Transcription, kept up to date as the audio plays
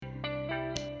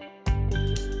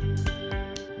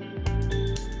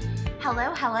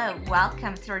Hello, hello.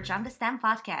 Welcome to our Jump the STEM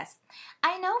podcast.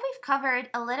 I know we've covered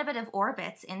a little bit of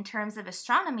orbits in terms of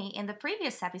astronomy in the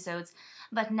previous episodes,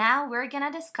 but now we're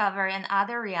gonna discover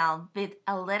another realm with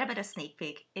a little bit of sneak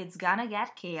peek. It's gonna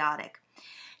get chaotic.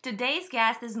 Today's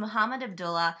guest is Muhammad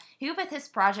Abdullah, who, with his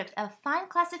project of fine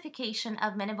classification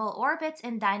of minimal orbits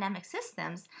in dynamic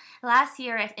systems, last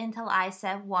year at Intel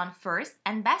ISA won first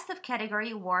and best of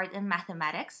category award in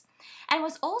mathematics, and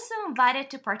was also invited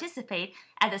to participate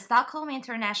at the Stockholm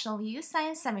International Youth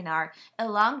Science Seminar,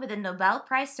 along with the Nobel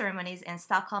Prize ceremonies in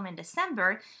Stockholm in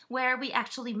December, where we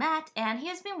actually met, and he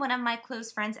has been one of my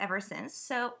close friends ever since.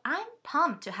 So I'm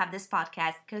pumped to have this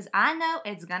podcast because I know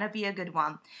it's gonna be a good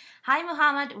one. Hi,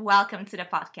 Muhammad. Welcome to the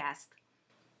podcast.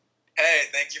 Hey,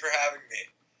 thank you for having me.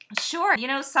 Sure.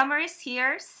 Summer is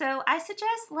here, so I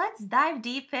suggest let's dive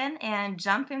deep in and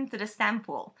jump into the STEM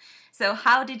pool. So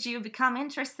how did you become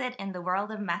interested in the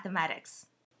world of mathematics?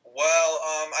 Well,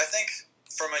 I think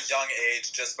from a young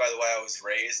age, just by the way I was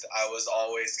raised, I was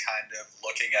always kind of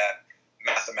looking at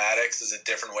mathematics as a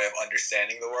different way of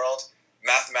understanding the world.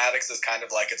 Mathematics is kind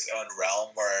of like its own realm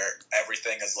where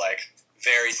everything is like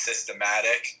very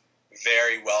systematic,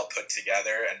 very well put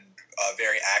together, and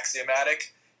very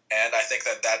axiomatic. And I think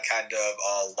that kind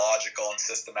of logical and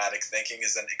systematic thinking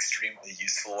is an extremely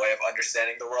useful way of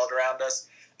understanding the world around us.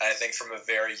 And I think from a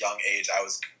very young age, I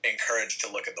was encouraged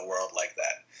to look at the world like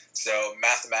that. So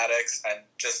mathematics and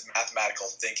just mathematical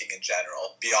thinking in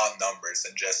general, beyond numbers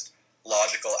and just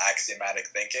logical axiomatic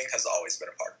thinking, has always been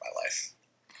a part of my life.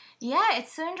 Yeah,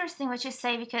 it's so interesting what you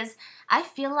say because I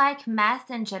feel like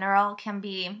math in general can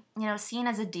be, seen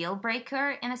as a deal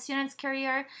breaker in a student's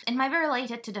career. It might be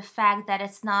related to the fact that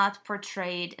it's not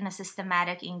portrayed in a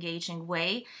systematic, engaging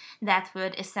way that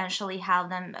would essentially help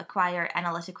them acquire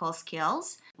analytical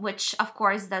skills, which of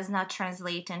course does not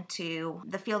translate into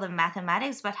the field of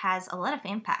mathematics but has a lot of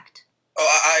impact. Oh,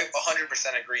 I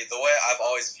 100% agree. The way I've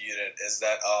always viewed it is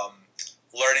that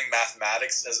learning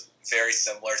mathematics is very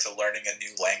similar to learning a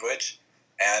new language.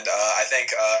 And I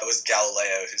think it was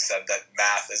Galileo who said that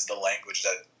math is the language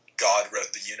that God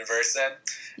wrote the universe in.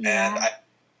 Yeah. And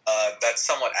that's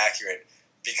somewhat accurate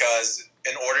because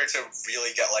in order to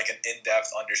really get like an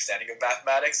in-depth understanding of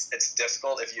mathematics, it's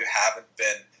difficult if you haven't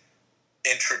been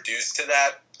introduced to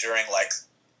that during like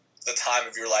the time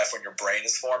of your life when your brain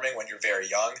is forming, when you're very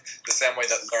young. The same way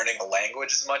that learning a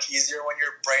language is much easier when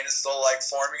your brain is still like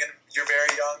forming and you're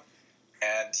very young.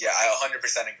 And yeah, I 100%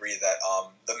 agree that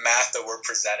the math that we're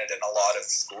presented in a lot of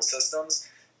school systems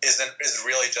is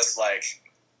really just like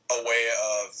a way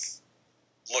of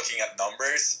looking at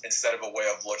numbers instead of a way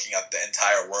of looking at the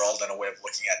entire world and a way of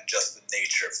looking at just the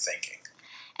nature of thinking.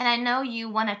 And I know you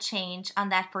want to change on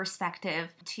that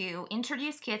perspective to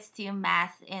introduce kids to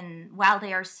math while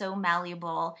they are so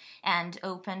malleable and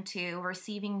open to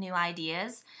receiving new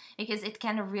ideas, because it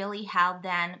can really help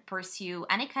them pursue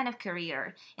any kind of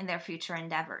career in their future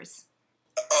endeavors.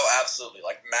 Oh, absolutely.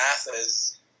 Like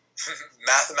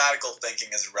mathematical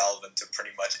thinking is relevant to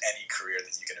pretty much any career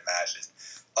that you can imagine.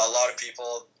 A lot of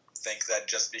people think that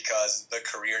just because the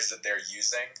careers that they're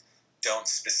using don't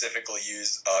specifically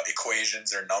use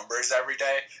equations or numbers every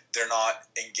day, they're not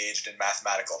engaged in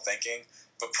mathematical thinking.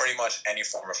 But pretty much any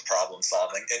form of problem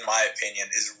solving, in my opinion,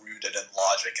 is rooted in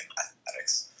logic and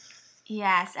mathematics.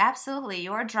 Yes, absolutely.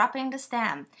 You're dropping the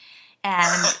STEM.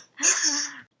 And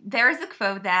there is a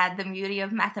quote that the beauty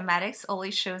of mathematics only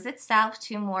shows itself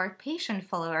to more patient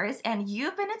followers, and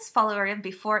you've been its follower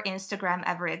before Instagram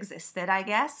ever existed, I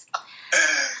guess.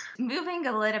 Moving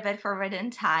a little bit forward in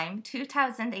time,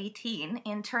 2018,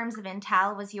 in terms of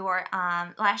Intel, was your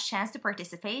last chance to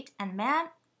participate. And man,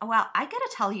 well, I gotta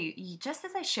tell you, just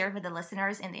as I shared with the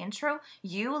listeners in the intro,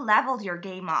 you leveled your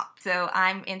game up. So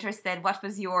I'm interested, what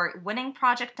was your winning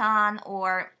project on?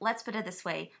 Or let's put it this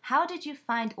way, how did you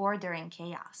find order in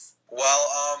chaos?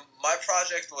 Well, my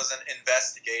project was an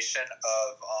investigation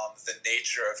of the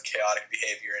nature of chaotic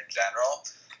behavior in general.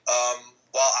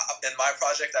 Well, in my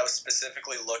project, I was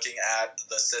specifically looking at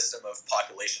the system of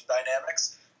population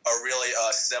dynamics, a really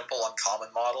simple and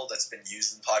common model that's been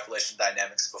used in population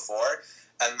dynamics before,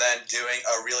 and then doing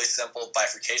a really simple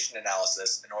bifurcation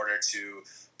analysis in order to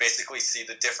basically see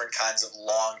the different kinds of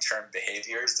long-term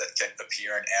behaviors that can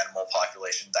appear in animal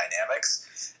population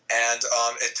dynamics. And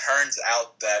it turns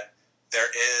out that there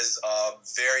is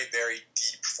very, very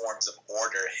deep forms of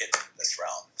order hidden in this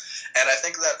realm. And I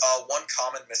think that one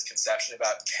common misconception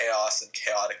about chaos and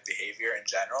chaotic behavior in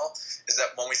general is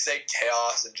that when we say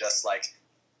chaos in just like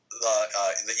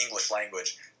the English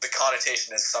language, the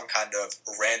connotation is some kind of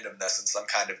randomness and some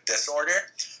kind of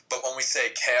disorder. But when we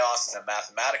say chaos in a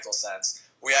mathematical sense,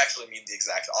 we actually mean the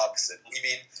exact opposite. We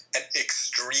mean an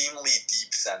extremely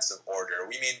deep sense of order.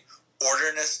 We mean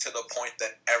orderness to the point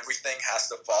that everything has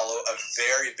to follow a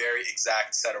very, very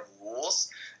exact set of rules,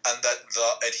 and that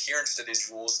the adherence to these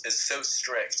rules is so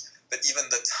strict that even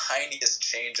the tiniest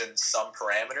change in some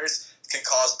parameters can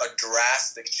cause a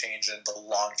drastic change in the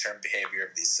long-term behavior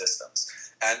of these systems.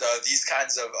 And these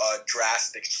kinds of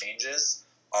drastic changes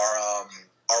are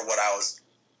what I was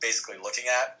basically looking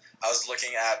at. I was looking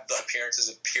at the appearances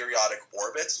of periodic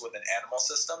orbits within animal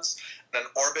systems. And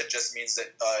an orbit just means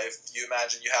that if you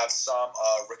imagine you have some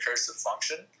recursive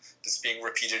function that's being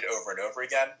repeated over and over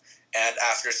again, and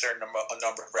after a certain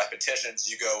number of repetitions,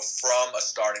 you go from a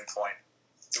starting point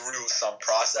through some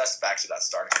process back to that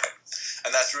starting point.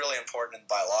 And that's really important in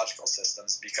biological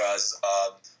systems because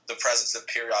the presence of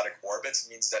periodic orbits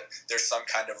means that there's some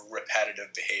kind of repetitive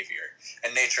behavior.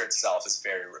 And nature itself is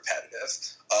very repetitive.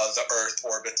 The Earth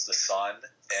orbits the sun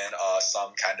in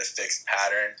some kind of fixed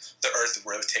pattern. The Earth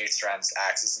rotates around its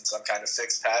axis in some kind of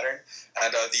fixed pattern.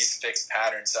 And these fixed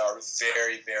patterns are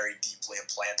very, very deeply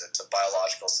implanted to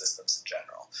biological systems in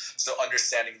general. So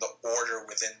understanding the order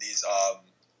within these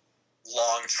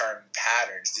long-term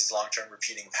patterns, these long-term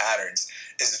repeating patterns,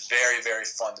 is very, very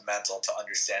fundamental to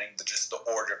understanding just the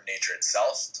order of nature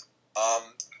itself.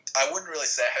 I wouldn't really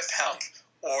say I found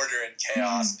order in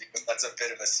chaos because that's a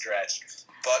bit of a stretch,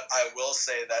 but I will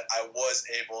say that I was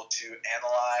able to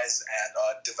analyze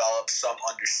and develop some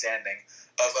understanding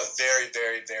of a very,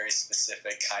 very, very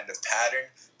specific kind of pattern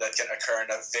that can occur in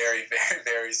a very, very,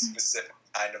 very specific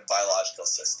kind of biological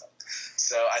system.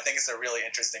 So I think it's a really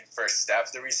interesting first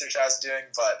step, the research I was doing,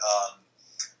 but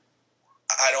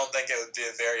I don't think it would be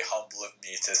very humble of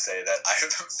me to say that I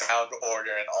have found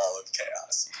order in all of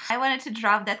chaos. I wanted to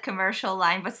drop that commercial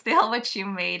line, but still what you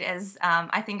made is,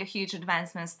 I think, a huge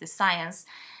advancement to science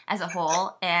as a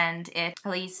whole, and it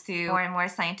leads to more and more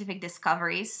scientific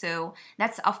discoveries. So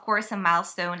that's, of course, a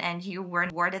milestone, and you were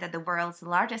awarded at the world's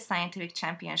largest scientific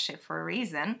championship for a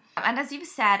reason. And as you've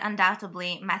said,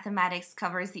 undoubtedly, mathematics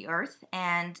covers the earth,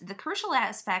 and the crucial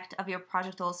aspect of your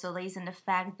project also lays in the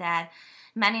fact that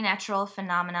many natural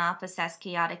phenomena possess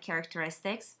chaotic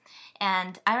characteristics.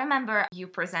 And I remember you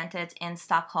presented in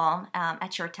Stockholm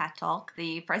at your TED Talk,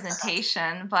 the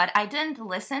presentation, but I didn't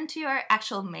listen to your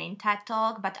actual main TED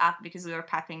Talk, but because we were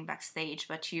prepping backstage,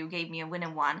 but you gave me a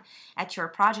one-on-one at your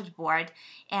project board.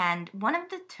 And one of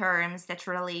the terms that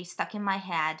really stuck in my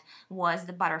head was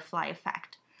the butterfly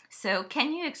effect. So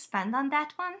can you expand on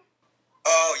that one?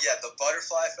 Oh yeah, the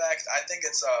butterfly effect. I think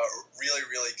it's a really,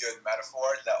 really good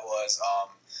metaphor that was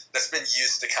that's been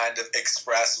used to kind of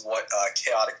express what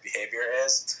chaotic behavior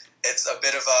is. It's a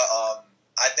bit of a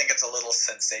I think it's a little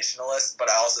sensationalist,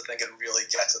 but I also think it really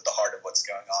gets at the heart of what's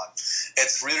going on.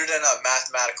 It's rooted in a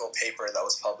mathematical paper that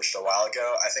was published a while ago.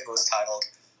 I think it was titled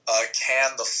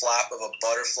 "Can the Flap of a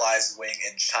Butterfly's Wing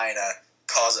in China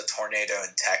Cause a Tornado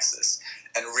in Texas?"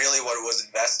 And really, what it was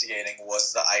investigating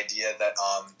was the idea that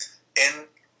in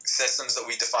systems that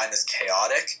we define as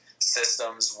chaotic,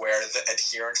 systems where the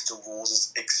adherence to rules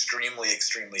is extremely,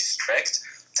 extremely strict,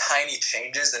 tiny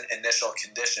changes in initial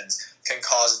conditions can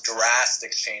cause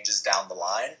drastic changes down the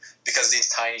line because these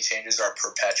tiny changes are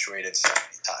perpetuated so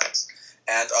many times.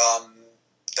 And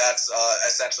that's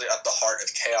essentially at the heart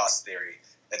of chaos theory.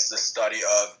 It's the study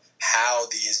of how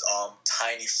these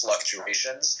tiny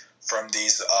fluctuations from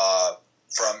these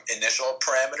from initial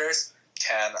parameters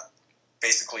can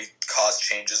basically cause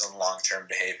changes in long-term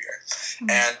behavior.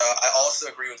 Mm-hmm. And I also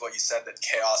agree with what you said, that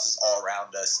chaos is all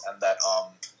around us, and that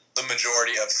the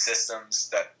majority of systems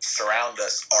that surround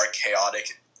us are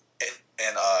chaotic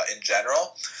in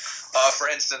general. For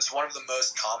instance, one of the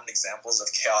most common examples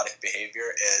of chaotic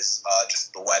behavior is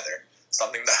just the weather,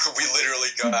 something that we literally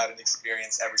go out and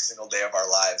experience every single day of our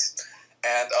lives.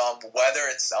 And weather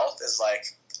itself is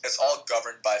it's all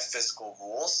governed by physical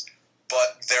rules,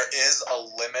 but there is a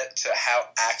limit to how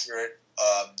accurate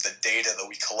the data that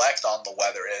we collect on the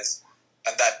weather is,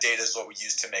 and that data is what we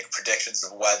use to make predictions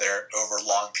of weather over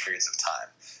long periods of time.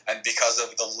 And because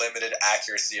of the limited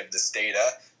accuracy of this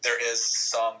data, there is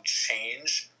some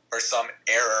change or some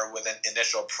error within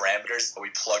initial parameters that we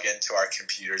plug into our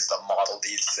computers that model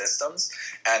these systems.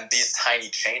 And these tiny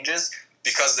changes,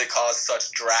 because they cause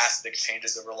such drastic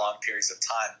changes over long periods of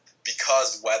time,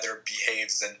 because weather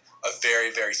behaves in a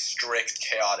very, very strict,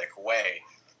 chaotic way,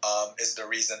 is the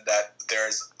reason that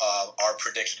there's our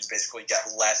predictions basically get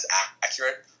less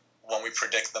accurate when we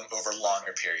predict them over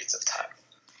longer periods of time.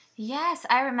 Yes,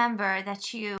 I remember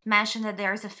that you mentioned that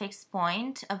there's a fixed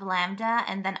point of lambda,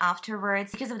 and then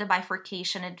afterwards, because of the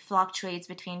bifurcation, it fluctuates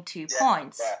between 2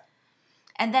 points. Yeah.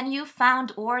 And then you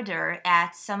found order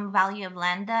at some value of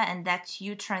lambda, and that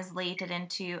you translated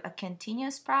into a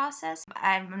continuous process.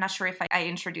 I'm not sure if I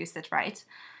introduced it right.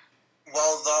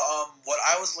 Well, the what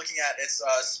I was looking at, it's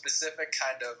a specific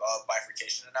kind of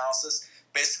bifurcation analysis.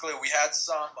 Basically, we had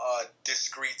some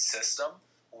discrete system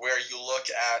where you look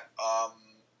at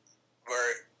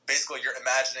where basically you're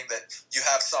imagining that you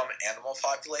have some animal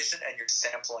population and you're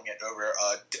sampling it over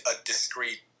a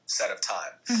discrete set of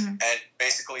time, and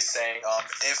basically saying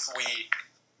if we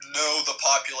know the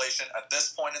population at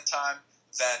this point in time,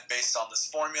 then based on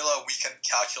this formula, we can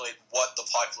calculate what the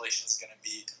population is going to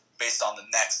be based on the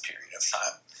next period of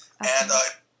time. Okay. And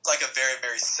like a very,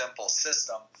 very simple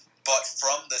system, but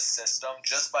from this system,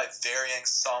 just by varying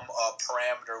some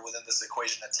parameter within this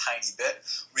equation a tiny bit,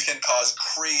 we can cause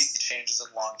crazy changes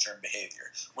in long-term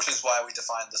behavior, which is why we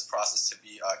defined this process to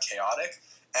be chaotic.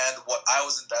 And what I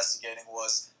was investigating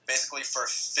was basically for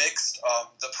fixed,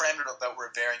 the parameter that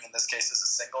we're varying in this case is a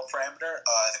single parameter.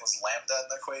 I think it was lambda in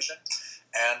the equation.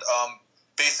 And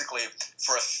basically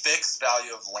for a fixed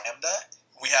value of lambda,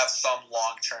 we have some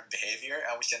long-term behavior,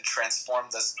 and we can transform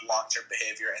this long-term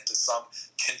behavior into some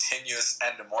continuous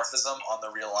endomorphism on the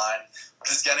real line,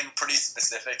 which is getting pretty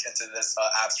specific into this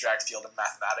abstract field of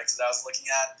mathematics that I was looking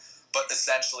at. But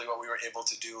essentially what we were able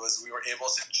to do is we were able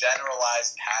to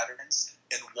generalize patterns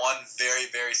in one very,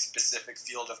 very specific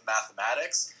field of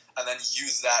mathematics, and then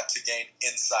use that to gain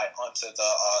insight onto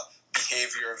the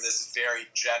behavior of this very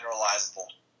generalizable.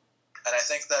 And I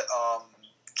think that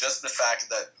just the fact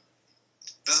that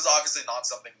this is obviously not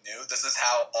something new. This is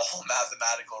how all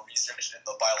mathematical research in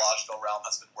the biological realm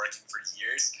has been working for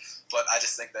years. But I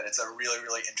just think that it's a really,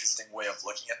 really interesting way of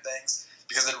looking at things,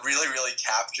 because it really, really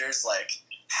captures like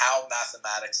how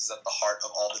mathematics is at the heart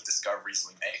of all the discoveries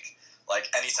we make. Like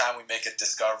anytime we make a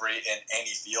discovery in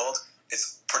any field,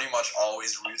 it's pretty much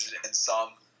always rooted in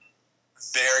some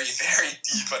very, very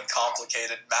deep and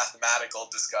complicated mathematical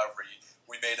discovery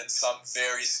we made in some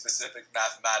very specific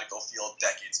mathematical field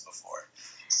decades before.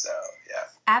 So, yeah.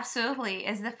 Absolutely.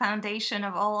 It's the foundation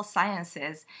of all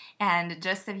sciences. And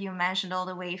just as you mentioned, all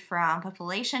the way from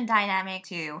population dynamic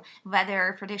to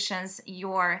weather predictions,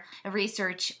 your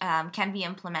research can be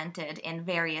implemented in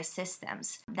various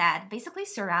systems that basically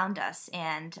surround us,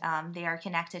 and they are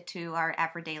connected to our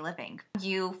everyday living.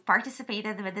 You've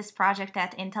participated with this project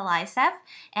at Intel ISEF,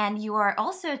 and you are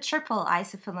also a triple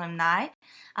ISEF alumni.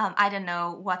 I don't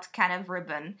know what kind of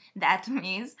ribbon that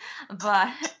means, but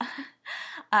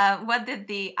what did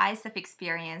the ISEF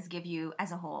experience give you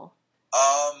as a whole?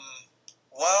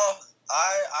 Well,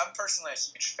 I'm personally a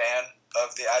huge fan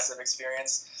of the ISEF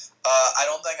experience. I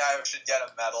don't think I should get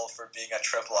a medal for being a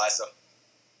triple ISEF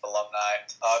alumni,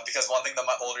 because one thing that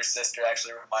my older sister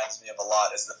actually reminds me of a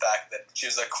lot is the fact that she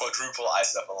was a quadruple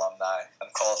ISEF alumni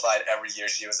and qualified every year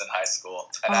she was in high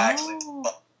school. And I actually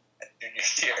did junior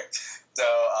year. So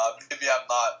maybe I'm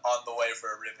not on the way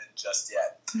for a ribbon just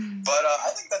yet. But I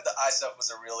think that the ISEF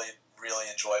was a really, really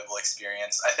enjoyable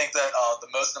experience. I think that the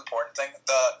most important thing,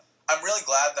 I'm really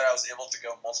glad that I was able to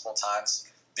go multiple times,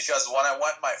 because when I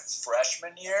went my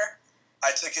freshman year,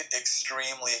 I took it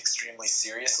extremely, extremely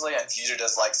seriously and viewed it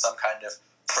as like some kind of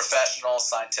professional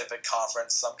scientific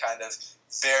conference, some kind of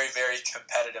very, very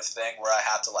competitive thing where I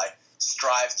had to like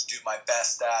strive to do my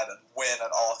best at and win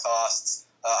at all costs.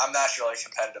 I'm naturally a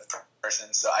competitive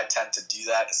person, so I tend to do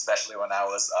that, especially when I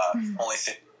was only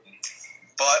 15.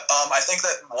 But I think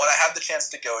that when I had the chance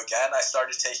to go again, I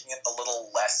started taking it a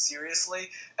little less seriously,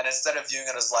 and instead of viewing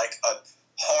it as like a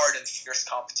hard and fierce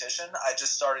competition, I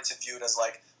just started to view it as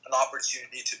like an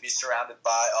opportunity to be surrounded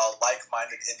by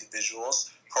like-minded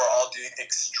individuals who are all doing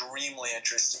extremely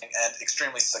interesting and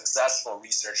extremely successful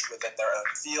research within their own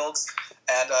fields,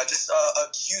 and just a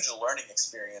huge learning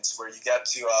experience where you get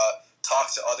to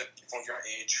talk to other people your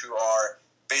age who are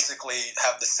basically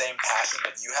have the same passion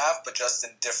that you have, but just in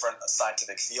different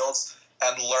scientific fields,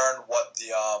 and learn what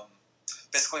the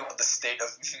basically what the state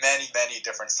of many, many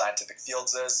different scientific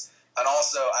fields is. And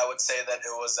also, I would say that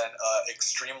it was an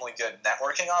extremely good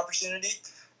networking opportunity,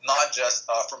 not just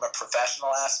from a professional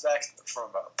aspect, but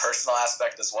from a personal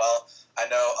aspect as well. I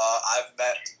know I've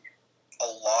met a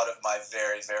lot of my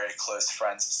very, very close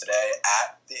friends today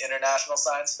at the International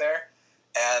Science Fair,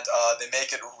 and they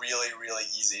make it really, really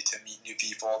easy to meet new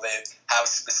people. They have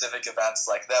specific events,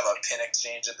 like they have a pin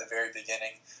exchange at the very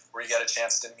beginning where you get a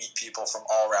chance to meet people from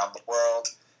all around the world.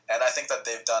 And I think that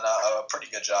they've done a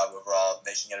pretty good job overall of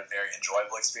making it a very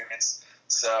enjoyable experience.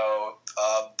 So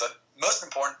the most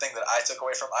important thing that I took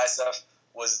away from ISEF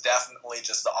was definitely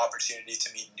just the opportunity to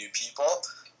meet new people.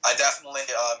 I definitely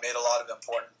made a lot of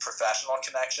important professional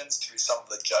connections through some of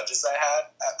the judges I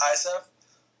had at ISEF.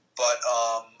 But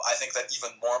I think that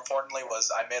even more importantly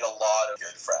was I made a lot of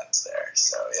good friends there.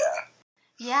 So yeah.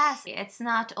 Yes, it's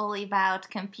not only about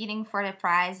competing for the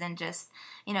prize and just,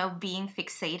 being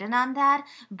fixated on that,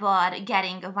 but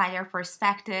getting a wider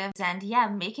perspective and, yeah,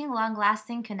 making long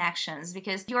lasting connections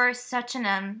because you're such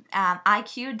an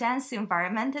IQ dense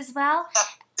environment as well.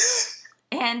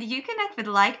 And you connect with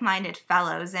like minded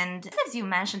fellows. And as you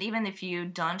mentioned, even if you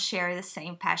don't share the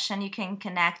same passion, you can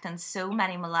connect on so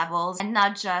many levels and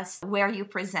not just where you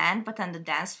present, but on the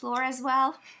dance floor as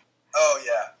well. Oh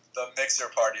yeah, the mixer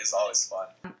party is always fun.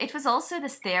 It was also the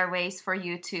stairways for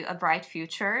you to a bright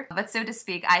future. But so to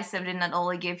speak, ISEF did not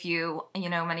only give you,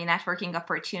 many networking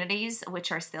opportunities,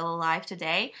 which are still alive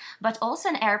today, but also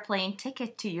an airplane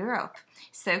ticket to Europe.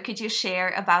 So could you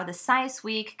share about the Science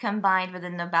Week combined with the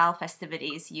Nobel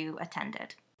festivities you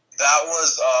attended? That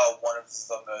was one of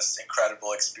the most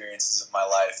incredible experiences of my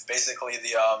life. Basically,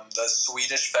 the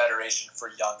Swedish Federation for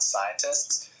Young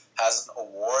Scientists has an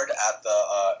award at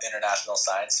the International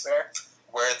Science Fair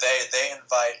where they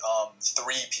invite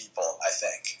three people, I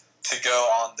think, to go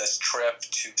on this trip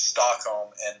to Stockholm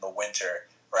in the winter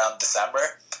around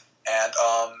December, and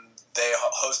they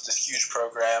host this huge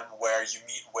program where you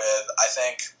meet with, I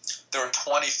think there were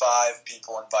 25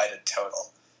 people invited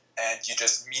total, and you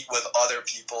just meet with other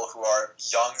people who are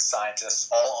young scientists,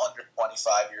 all under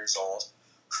 25 years old,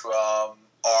 who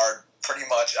are pretty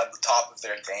much at the top of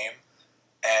their game.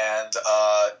 And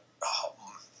oh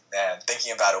man,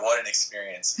 thinking about it, what an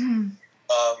experience!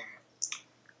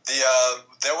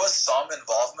 There was some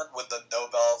involvement with the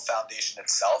Nobel Foundation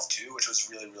itself too, which was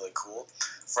really really cool.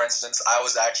 For instance, I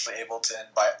was actually able to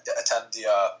attend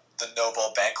the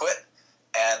Nobel banquet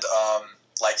and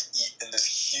eat in this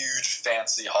huge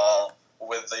fancy hall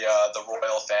with the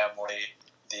royal family,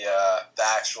 the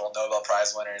actual Nobel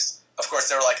Prize winners. Of course,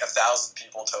 there were 1,000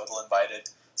 people total invited,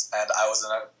 and I was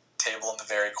in a table in the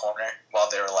very corner while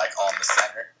they were on the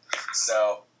center.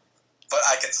 So, but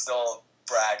I can still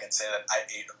brag and say that I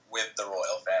ate with the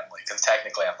royal family because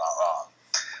technically I'm not wrong.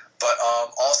 But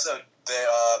also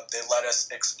they let us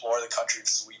explore the country of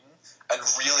Sweden and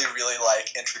really really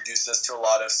introduce us to a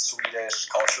lot of Swedish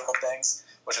cultural things,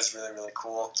 which is really really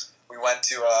cool. We went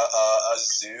to a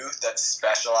zoo that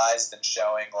specialized in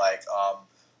showing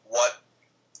what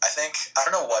I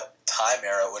don't know what time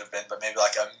era it would have been, but maybe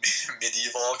a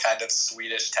medieval kind of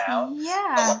Swedish town.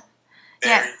 Yeah.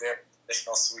 Very very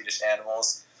traditional Swedish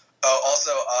animals.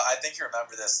 Also, I think you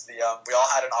remember this. We all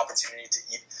had an opportunity to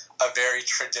eat a very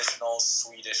traditional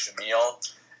Swedish meal,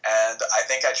 and I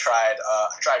think I tried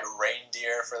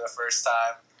reindeer for the first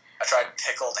time. I tried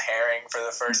pickled herring for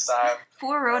the first time.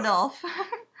 For Rodolph.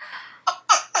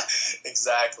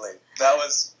 Exactly. That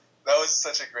was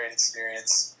such a great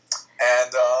experience,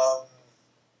 and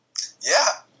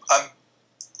yeah,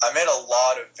 I made a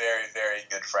lot of very very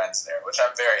good friends there, which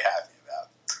I'm very happy about.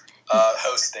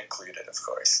 Host included, of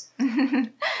course.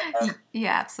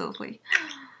 Yeah, absolutely.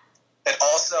 It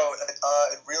also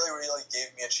it really really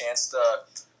gave me a chance to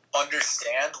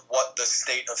understand what the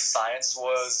state of science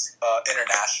was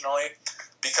internationally,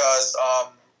 because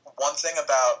one thing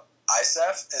about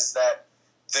ISEF is that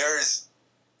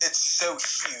it's so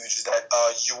huge that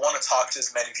you want to talk to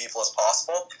as many people as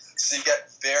possible, so you get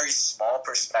very small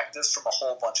perspectives from a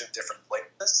whole bunch of different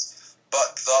places.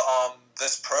 But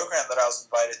this program that I was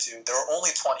invited to, there were only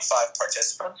 25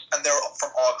 participants, and they were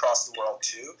from all across the world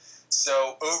too.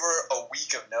 So over a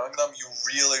week of knowing them, you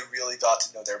really, really got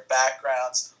to know their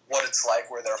backgrounds, what it's like,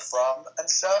 where they're from, and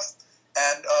stuff.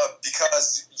 And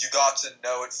because you got to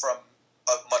know it from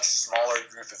a much smaller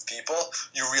group of people,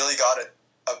 you really got a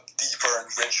deeper and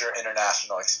richer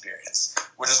international experience,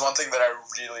 which is one thing that I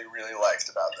really, really liked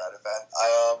about that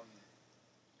event.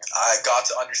 I got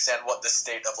to understand what the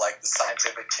state of the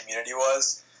scientific community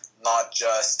was, not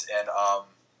just in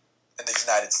the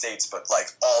United States, but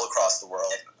all across the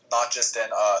world, not just in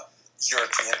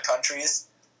European countries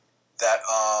that,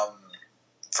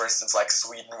 for instance,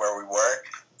 Sweden where we were,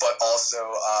 but also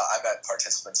I met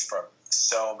participants from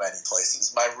so many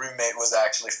places. My roommate was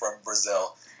actually from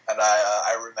Brazil, and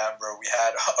I remember we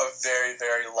had a very,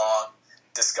 very long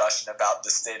discussion about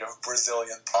the state of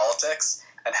Brazilian politics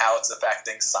and how it's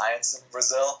affecting science in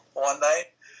Brazil one night.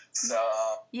 So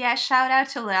yeah, shout out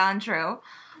to Leandro.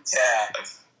 Yeah,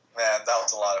 man, that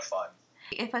was a lot of fun.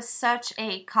 It was such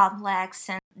a complex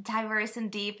and diverse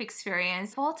and deep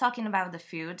experience. While talking about the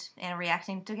food and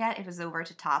reacting to it, it was over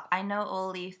the top. I know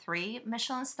only 3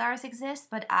 Michelin stars exist,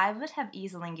 but I would have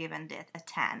easily given it a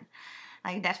 10.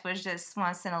 That was just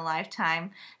once in a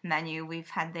lifetime menu we've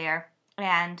had there.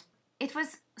 And it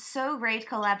was so great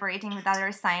collaborating with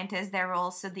other scientists. There were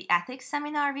also the ethics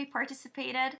seminar we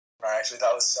participated. Actually,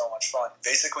 that was so much fun.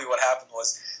 Basically, what happened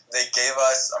was they gave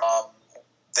us,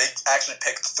 they actually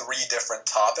picked 3 different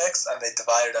topics, and they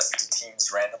divided us into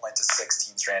teams randomly, into 6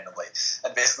 teams randomly.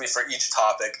 And basically, for each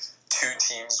topic, 2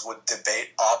 teams would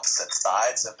debate opposite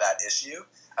sides of that issue.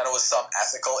 And it was some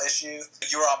ethical issue.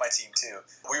 You were on my team too.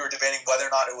 We were debating whether or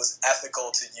not it was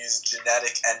ethical to use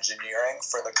genetic engineering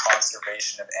for the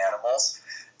conservation of animals.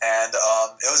 And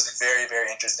it was very,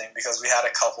 very interesting because we had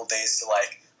a couple days to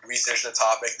research the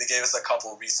topic. They gave us a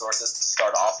couple resources to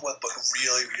start off with, but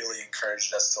really, really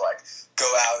encouraged us to go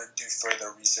out and do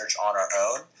further research on our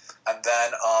own. And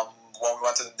then when we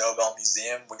went to the Nobel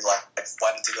Museum, we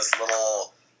went into this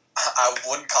little, I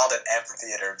wouldn't call it an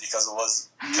amphitheater because it was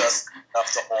just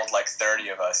enough to hold 30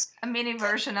 of us. A mini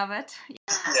version of it.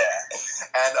 Yeah.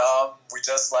 And we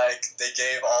just they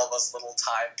gave all of us little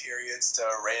time periods to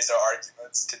raise our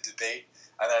arguments, to debate.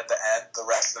 And then at the end, the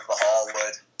rest of the hall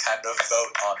would kind of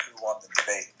vote on who won the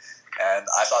debate. And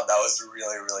I thought that was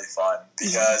really, really fun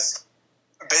because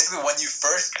basically when you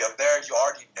first go there, you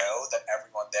already know that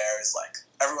everyone there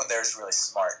is really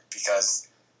smart because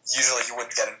usually you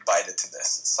wouldn't get invited to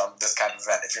this kind of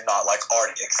event if you're not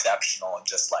already exceptional in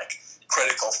just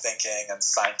critical thinking and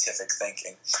scientific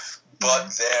thinking.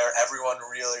 But there, everyone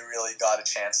really, really got a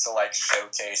chance to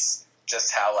showcase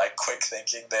just how quick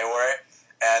thinking they were.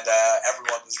 And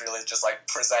everyone was really just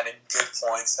presenting good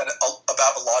points and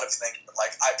about a lot of things that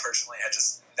I personally had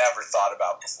just never thought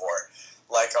about before.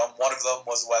 One of them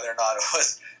was whether or not it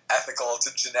was ethical to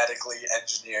genetically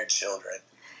engineer children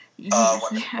when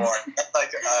they're born.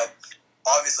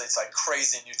 Obviously, it's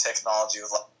crazy new technology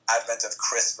with advent of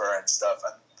CRISPR and stuff,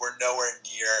 and we're nowhere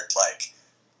near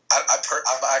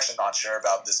I'm actually not sure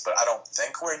about this, but I don't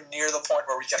think we're near the point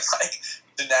where we can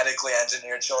genetically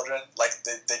engineer children like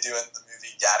they do in the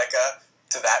movie Gattaca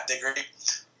to that degree.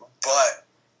 But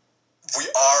we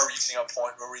are reaching a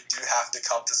point where we do have to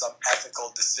come to some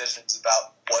ethical decisions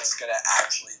about what's going to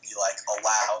actually be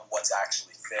allowed, what's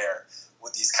actually fair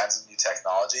with these kinds of new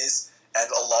technologies. And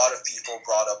a lot of people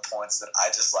brought up points that I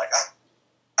just I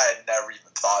had never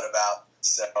even thought about.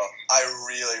 So I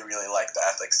really, really liked the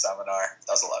ethics seminar.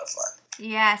 That was a lot of fun.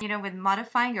 Yes, with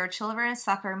modifying your children,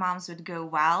 soccer moms would go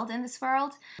wild in this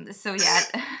world. So yeah.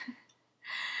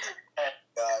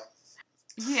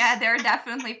 Yeah, there are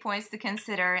definitely points to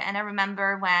consider. And I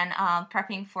remember when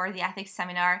prepping for the ethics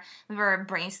seminar, we were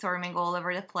brainstorming all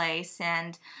over the place.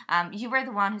 And you were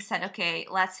the one who said, okay,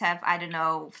 let's have,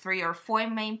 3 or 4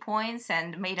 main points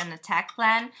and made an attack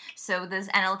plan. So those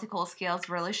analytical skills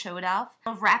really showed off.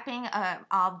 Wrapping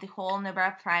up the whole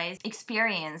Nobel Prize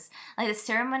experience, the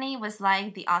ceremony was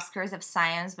like the Oscars of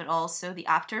science, but also the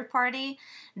after party.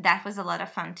 That was a lot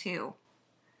of fun too.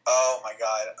 Oh my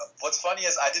god. What's funny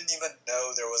is I didn't even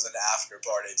know there was an after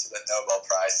party to the Nobel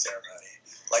Prize ceremony.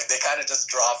 They kind of just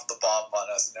dropped the bomb on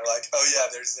us and they're like, oh yeah,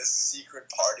 there's this secret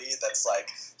party that's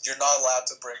you're not allowed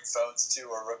to bring phones to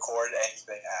or record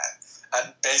anything at.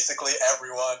 And basically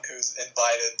everyone who's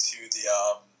invited to the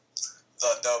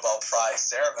Nobel Prize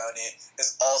ceremony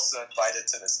is also invited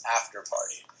to this after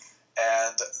party.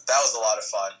 And that was a lot of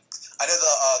fun. I know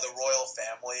the royal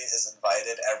family is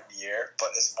invited every year,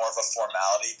 but it's more of a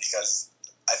formality because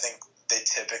I think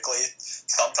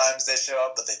sometimes they show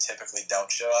up, but they typically don't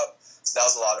show up. So that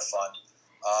was a lot of fun.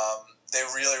 They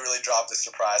really, really dropped a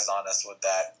surprise on us with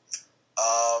that.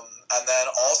 And then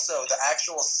also the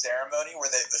actual ceremony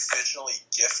where they officially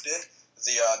gifted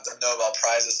the Nobel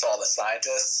Prizes to all the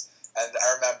scientists. And I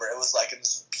remember it was in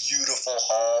this beautiful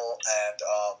hall, and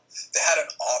they had an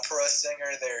opera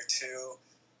singer there too.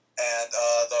 And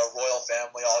the royal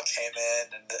family all came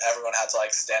in, and everyone had to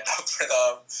stand up for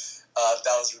them.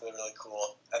 That was really, really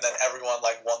cool. And then everyone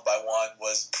one by one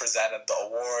was presented the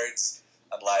awards,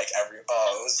 and it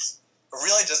was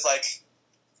really just I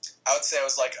would say it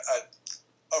was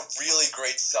a really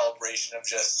great celebration of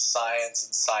just science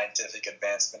and scientific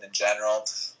advancement in general.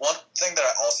 One thing that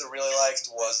I also really liked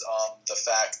was the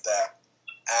fact that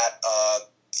at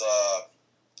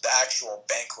the actual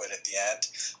banquet at the end,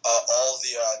 all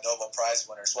the Nobel Prize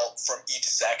winners, from each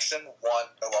section, one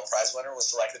Nobel Prize winner was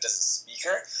selected as a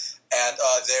speaker, and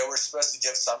they were supposed to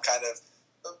give some kind of,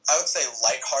 I would say,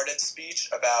 lighthearted speech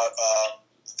about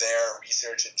their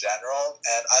research in general,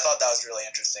 and I thought that was really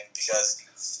interesting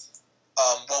because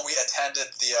when we attended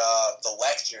the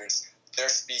lectures, they're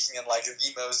speaking in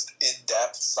the most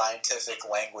in-depth scientific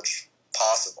language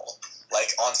possible,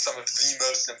 on some of the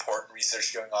most important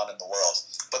research going on in the world.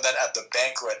 But then at the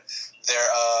banquet,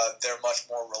 they're much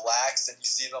more relaxed, and you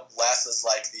see them less as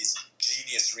these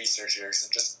genius researchers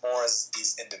and just more as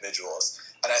these individuals.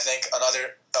 And I think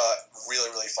another really,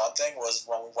 really fun thing was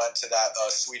when we went to that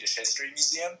Swedish History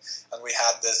Museum, and we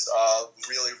had this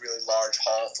really, really large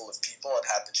hall full of people and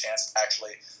had the chance to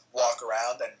actually walk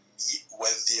around and meet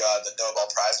with the Nobel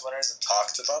Prize winners and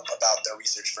talk to them about their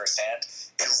research firsthand.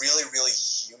 It really, really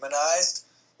humanized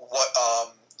what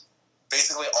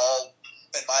basically all,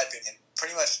 in my opinion,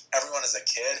 pretty much everyone as a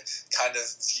kid kind of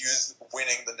views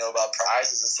winning the Nobel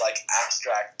Prize as this like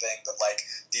abstract thing that like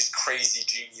these crazy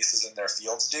geniuses in their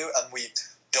fields do, and we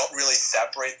don't really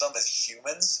separate them as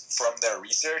humans from their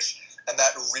research, and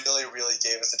that really, really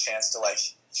gave us a chance to like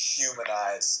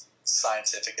humanize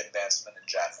scientific advancement in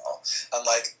general. And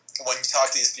like when you talk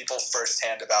to these people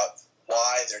firsthand about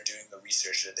why they're doing the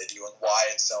research that they do and why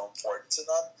it's so important to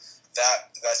them,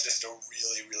 that's just a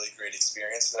really, really great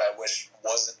experience that I wish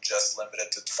wasn't just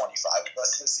limited to 25 of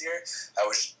us this year. I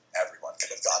wish everyone could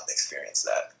have gotten to experience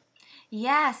that.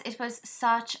 Yes, it was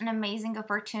such an amazing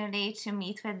opportunity to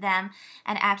meet with them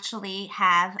and actually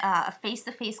have a face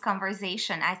to face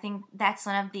conversation. I think that's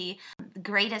one of the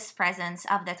greatest presents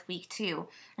of that week, too.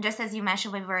 Just as you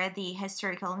mentioned, we were at the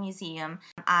Historical Museum.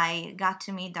 I got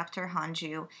to meet Dr.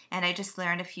 Hanju, and I just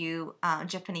learned a few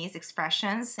Japanese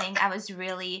expressions. Thing I was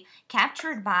really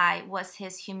captured by was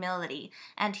his humility.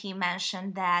 And he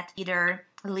mentioned that either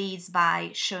leads by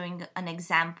showing an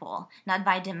example, not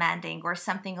by demanding or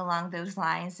something along those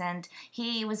lines. And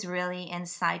he was really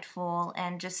insightful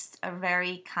and just a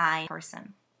very kind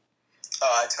person.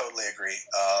 Oh, I totally agree.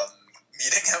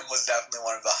 Meeting him was definitely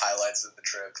one of the highlights of the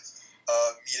trip.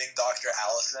 Meeting Dr.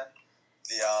 Allison,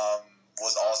 the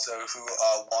was also who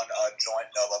won a joint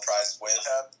Nobel Prize with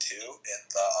him too in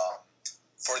the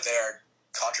for their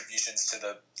contributions to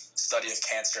the study of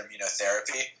cancer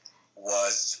immunotherapy,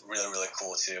 was really, really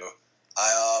cool too.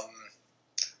 I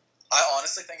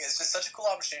honestly think it's just such a cool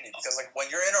opportunity because like when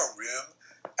you're in a room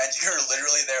and you're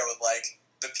literally there with like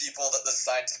the people that the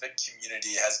scientific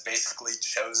community has basically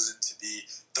chosen to be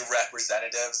the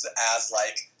representatives as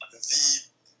like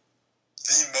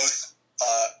the most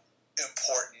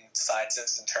important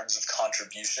scientists in terms of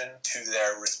contribution to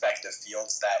their respective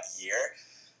fields that year.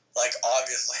 Like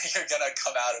obviously you're gonna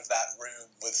come out of that room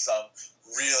with some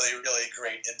really, really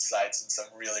great insights and some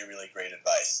really, really great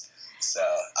advice. So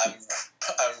I'm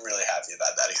really happy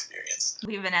about that experience.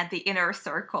 We've been at the inner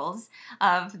circles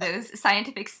of those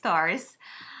scientific stars,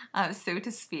 so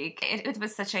to speak. It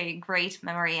was such a great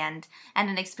memory and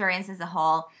an experience as a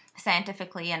whole,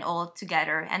 scientifically and all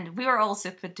together. And we were also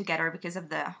put together because of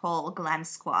the whole Glam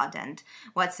Squad and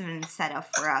what's been set up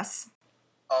for us.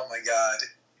 Oh my god.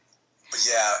 But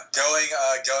yeah,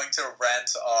 going to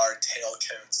rent our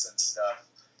tailcoats and stuff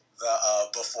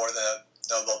before the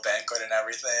Nobel banquet and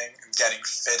everything, and getting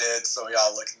fitted so we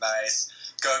all look nice.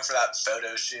 Going for that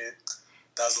photo shoot,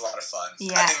 that was a lot of fun.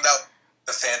 Yeah. I think that was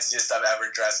the fanciest I've ever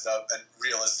dressed up, and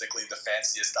realistically the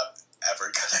fanciest I'm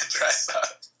ever gonna dress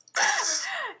up.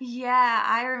 Yeah,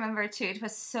 I remember too. It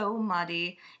was so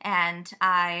muddy, and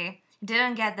I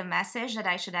didn't get the message that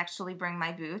I should actually bring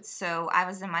my boots, so I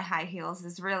was in my high heels,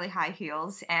 these really high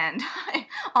heels, and I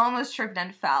almost tripped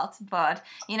and fell, but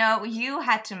you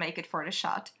had to make it for the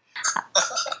shot.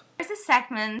 There's a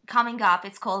segment coming up,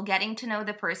 it's called Getting to Know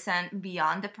the Person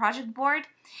Beyond the Project Board.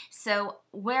 So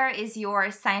where is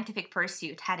your scientific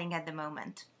pursuit heading at the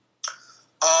moment?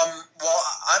 Well,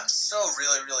 I'm still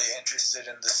really, really interested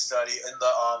in the study, in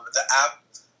the app,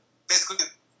 basically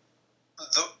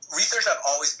the research I've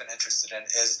always been interested in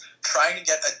is trying to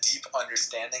get a deep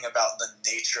understanding about the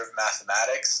nature of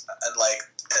mathematics. And like,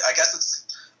 I guess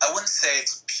I wouldn't say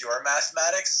it's pure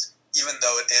mathematics, even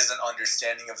though it is an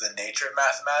understanding of the nature of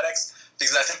mathematics,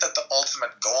 because I think that the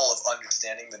ultimate goal of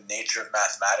understanding the nature of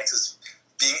mathematics is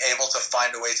being able to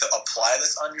find a way to apply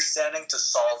this understanding to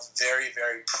solve very,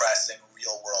 very pressing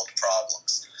real-world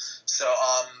problems. So,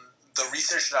 the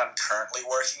research that I'm currently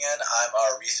working in, I'm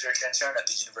a research intern at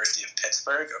the University of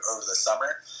Pittsburgh over the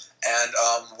summer, and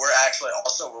we're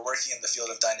working in the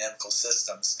field of dynamical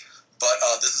systems, but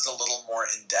this is a little more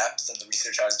in-depth than the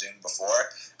research I was doing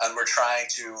before, and we're trying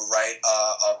to write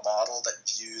a model that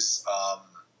views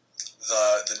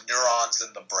the neurons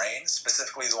in the brain,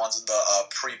 specifically the ones in the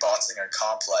pre-Botzinger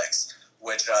complex,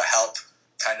 which help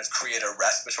kind of create a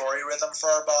respiratory rhythm for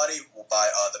our body by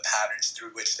the patterns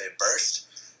through which they burst.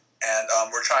 And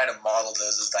we're trying to model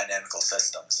those as dynamical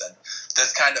systems. And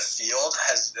this kind of field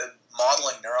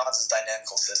modeling neurons as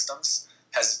dynamical systems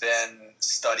has been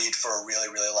studied for a really,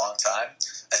 really long time.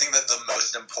 I think that the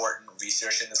most important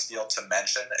research in this field to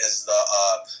mention is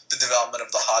the development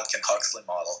of the Hodgkin-Huxley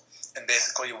model. And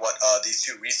basically what these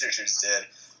two researchers did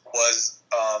was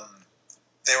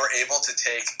they were able to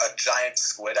take a giant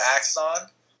squid axon,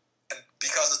 and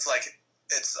because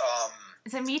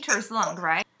It's a meters long,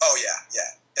 right? Oh yeah.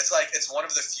 It's one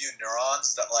of the few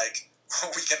neurons that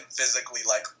we can physically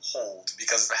hold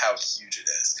because of how huge it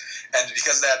is, and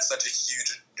because they had such a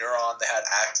huge neuron they had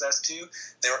access to,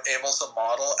 they were able to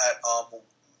model at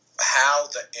how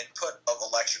the input of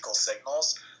electrical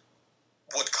signals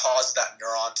would cause that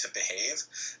neuron to behave,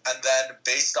 and then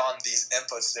based on these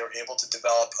inputs, they were able to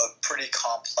develop a pretty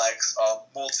complex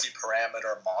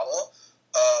multi-parameter model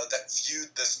that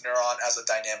viewed this neuron as a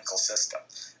dynamical system.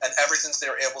 And ever since they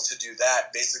were able to do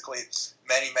that, basically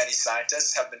many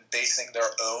scientists have been basing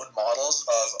their own models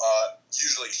of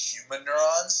usually human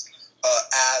neurons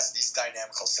as these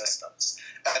dynamical systems.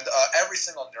 And every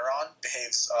single neuron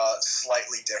behaves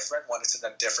slightly different when it's in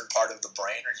a different part of the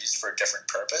brain or used for a different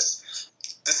purpose.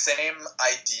 The same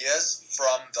ideas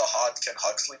from the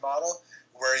Hodgkin-Huxley model,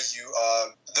 where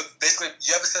basically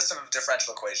you have a system of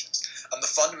differential equations, and the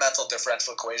fundamental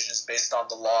differential equation is based on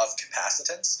the law of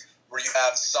capacitance, where you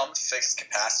have some fixed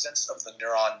capacitance of the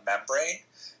neuron membrane,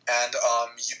 and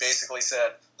you basically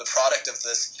said the product of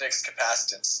this fixed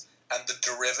capacitance and the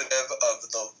derivative of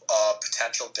the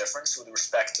potential difference with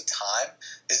respect to time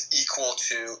is equal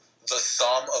to the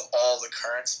sum of all the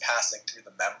currents passing through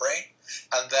the membrane.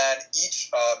 And then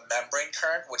each membrane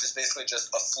current, which is basically just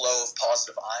a flow of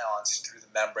positive ions through the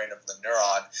membrane of the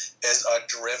neuron, is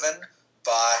driven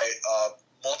by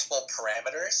multiple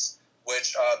parameters,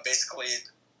 which basically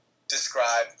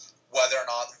describe whether or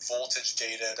not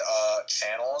voltage-gated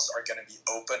channels are going to be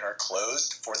open or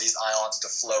closed for these ions to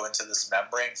flow into this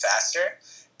membrane faster,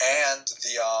 and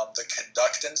the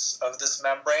conductance of this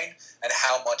membrane and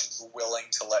how much it's willing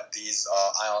to let these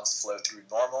ions flow through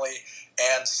normally,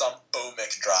 and some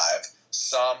ohmic drive,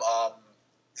 some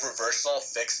reversal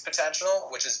fixed potential,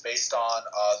 which is based on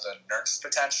the Nernst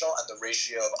potential and the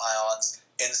ratio of ions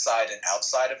inside and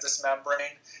outside of this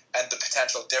membrane, and the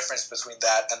potential difference between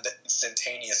that and the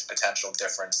instantaneous potential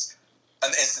difference,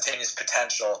 and the instantaneous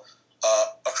potential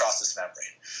across this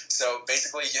membrane. So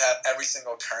basically you have every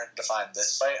single current defined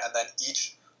this way, and then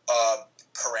each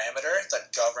parameter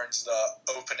that governs the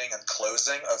opening and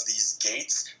closing of these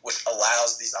gates, which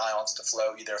allows these ions to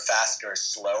flow either faster or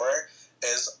slower,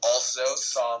 is also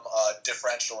some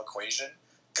differential equation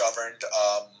governed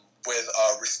with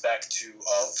respect to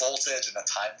voltage and a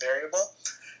time variable.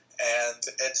 And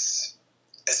it's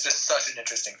just such an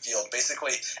interesting field.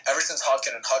 Basically, ever since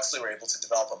Hodgkin and Huxley were able to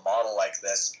develop a model like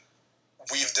this,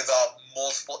 we've developed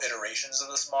multiple iterations of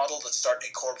this model that start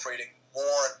incorporating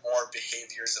more and more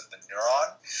behaviors of the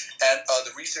neuron. And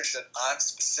the research that I'm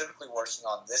specifically working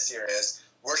on this year is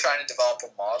we're trying to develop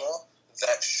a model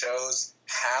that shows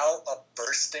how a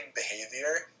bursting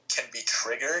behavior can be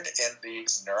triggered in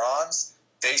these neurons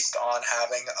based on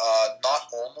having not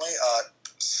only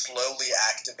slowly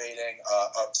inactivating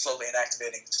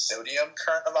sodium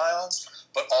current of ions,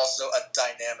 but also a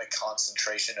dynamic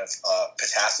concentration of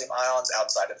potassium ions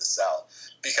outside of the cell.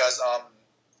 Because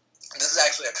this is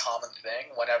actually a common thing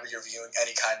whenever you're viewing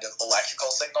any kind of electrical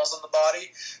signals in the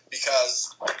body.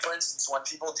 Because, for instance, when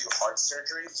people do heart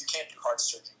surgery, you can't do heart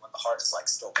surgery when the heart is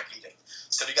still beating.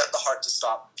 So to get the heart to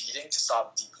stop beating, to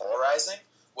stop depolarizing,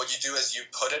 what you do is you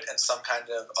put it in some kind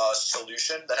of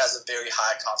solution that has a very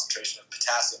high concentration of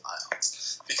potassium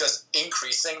ions. Because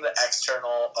increasing the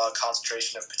external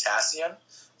concentration of potassium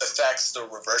affects the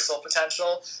reversal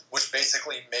potential, which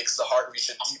basically makes the heart reach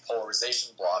a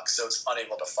depolarization block, so it's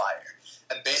unable to fire.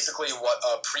 And basically what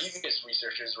previous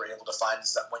researchers were able to find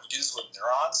is that when you do this with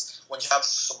neurons, when you have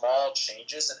small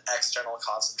changes in external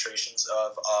concentrations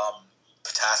of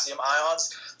potassium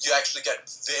ions, you actually get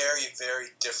very,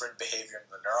 very different behavior in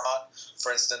the neuron.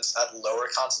 For instance, at lower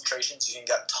concentrations, you can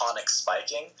get tonic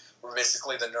spiking, where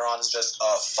basically the neuron is just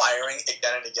firing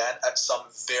again and again at some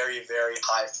very, very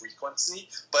high frequency,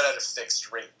 but at a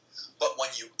fixed rate. But when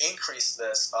you increase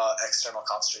this external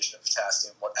concentration of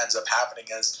potassium, what ends up happening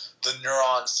is the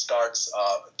neuron starts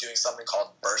doing something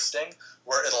called bursting,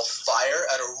 where it'll fire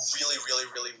at a really, really,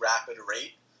 really rapid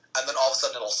rate, and then all of a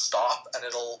sudden it'll stop and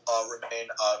it'll remain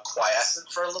quiescent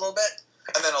for a little bit,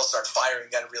 and then it'll start firing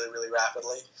again really, really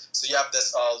rapidly. So you have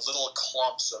this little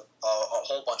clumps of a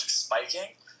whole bunch of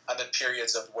spiking, and then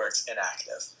periods of where it's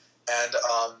inactive. And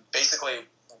basically,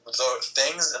 the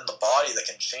things in the body that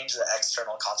can change the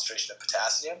external concentration of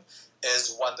potassium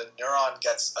is when the neuron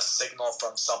gets a signal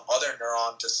from some other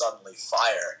neuron to suddenly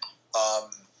fire.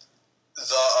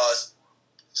 The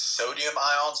sodium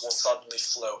ions will suddenly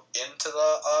flow into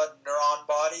the neuron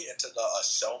body, into the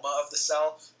soma of the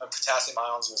cell, and potassium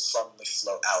ions will suddenly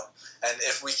flow out. And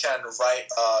if we can write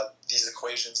these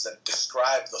equations that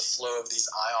describe the flow of these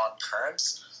ion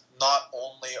currents, not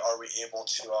only are we able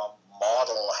to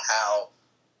model how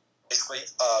basically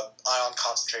ion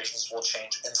concentrations will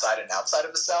change inside and outside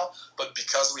of the cell, but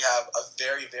because we have a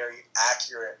very, very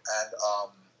accurate and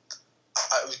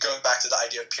going back to the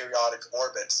idea of periodic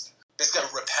orbits, basically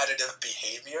a repetitive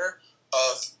behavior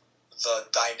of the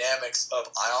dynamics of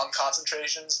ion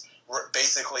concentrations, we're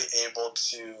basically able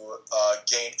to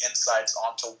gain insights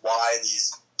onto why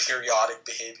these periodic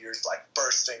behaviors like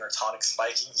bursting or tonic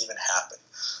spiking even happen.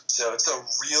 So it's a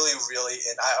really, really,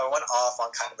 and I went off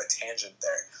on kind of a tangent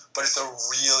there, but it's a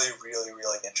really, really,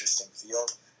 really interesting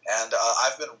field. And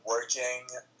I've been working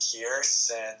here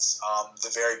since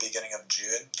the very beginning of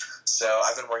June. So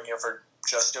I've been working here for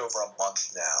just over a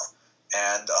month now.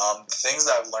 And things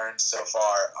that I've learned so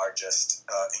far are just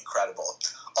incredible.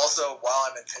 Also, while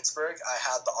I'm in Pittsburgh, I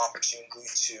had the opportunity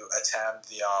to attend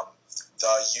the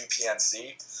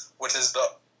UPNC, which is the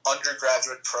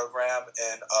undergraduate program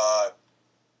in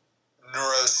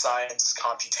neuroscience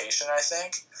computation, I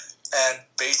think. And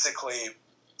basically,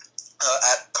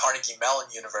 at Carnegie Mellon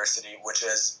University, which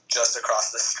is just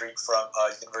across the street from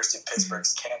University of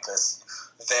Pittsburgh's campus,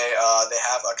 they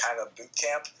have a kind of boot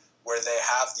camp where they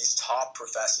have these top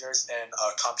professors in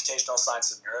computational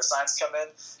science and neuroscience come in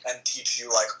and teach you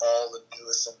like all the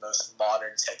newest and most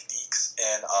modern techniques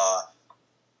in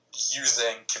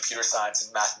using computer science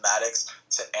and mathematics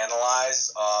to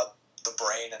analyze the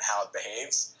brain and how it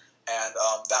behaves. And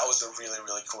that was a really,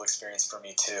 really cool experience for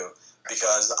me too,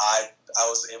 because I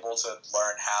was able to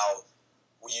learn how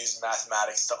we use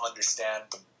mathematics to understand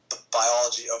the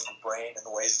biology of the brain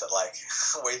in ways that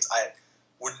ways I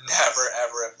would never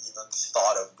ever have even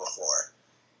thought of before.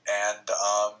 And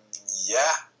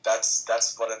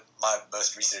that's what my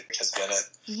most research has been in.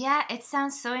 Yeah, it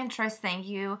sounds so interesting.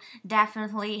 You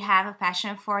definitely have a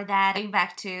passion for that. Going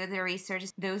back to the research,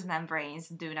 those membranes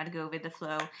do not go with the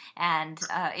flow, and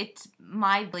it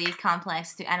might be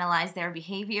complex to analyze their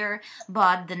behavior,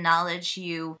 but the knowledge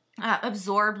you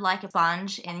absorb like a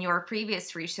sponge in your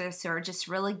previous research just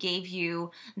really gave you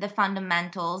the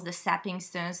fundamentals, the stepping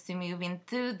stones to move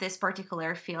into this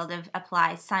particular field of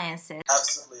applied sciences.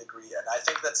 Absolutely agree, and I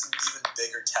think that's an even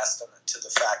bigger testament to the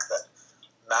fact that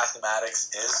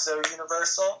mathematics is so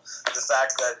universal. The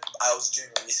fact that I was doing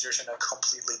research in a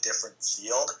completely different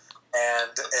field,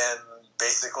 and in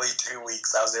basically 2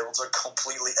 weeks I was able to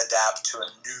completely adapt to a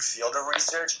new field of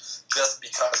research just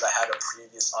because I had a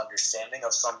previous understanding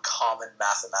of some common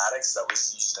mathematics that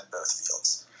was used in both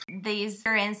fields. These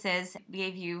experiences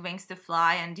gave you wings to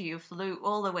fly, and you flew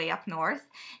all the way up north,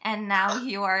 and now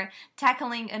you are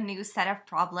tackling a new set of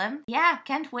problems. Yeah,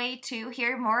 can't wait to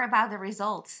hear more about the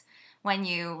results when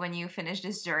you finish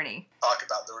this journey. Talk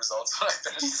about the results when I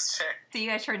finish this journey. See you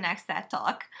at your next TED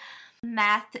Talk.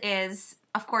 Math is,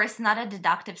 of course, not a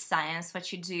deductive science.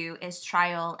 What you do is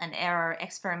trial and error,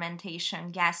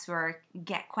 experimentation, guesswork,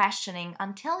 get questioning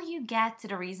until you get to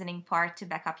the reasoning part to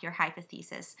back up your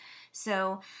hypothesis.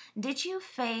 So, did you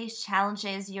face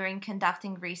challenges during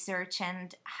conducting research,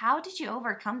 and how did you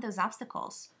overcome those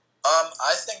obstacles?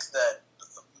 I think that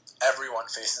everyone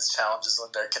faces challenges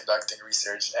when they're conducting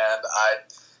research, and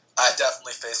I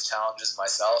definitely face challenges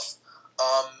myself.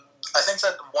 I think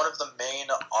that one of the main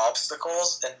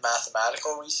obstacles in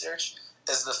mathematical research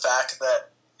is the fact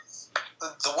that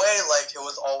the way it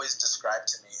was always described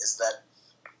to me is that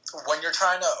when you're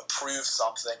trying to prove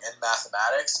something in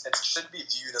mathematics, it should be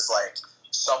viewed as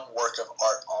some work of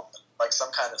art almost, like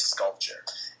some kind of sculpture.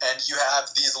 And you have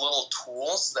these little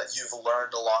tools that you've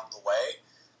learned along the way,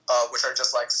 which are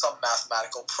just like some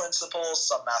mathematical principles,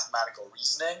 some mathematical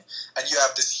reasoning, and you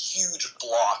have this huge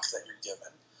block that you're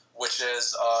given, which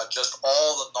is just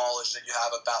all the knowledge that you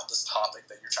have about this topic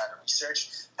that you're trying to research.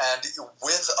 And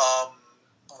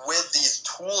with these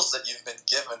tools that you've been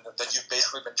given, that you've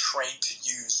basically been trained to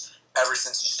use ever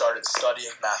since you started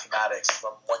studying mathematics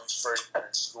from when you first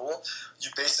entered school, you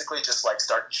basically just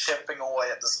start chipping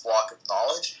away at this block of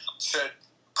knowledge to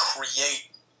create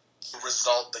the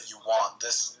result that you want,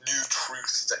 this new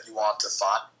truth that you want to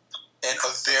find in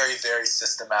a very, very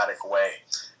systematic way.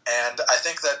 And I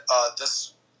think that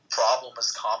this problem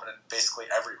is common in basically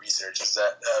every research, is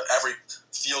that every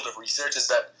field of research, is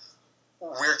that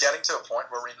we're getting to a point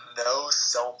where we know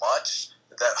so much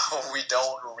that we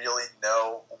don't really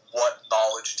know what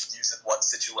knowledge to use in what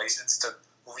situations to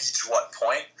reach what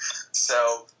point.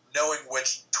 So knowing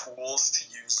which tools to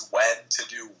use when to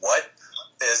do what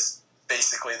is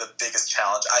basically the biggest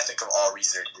challenge, I think, of all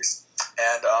researchers.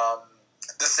 And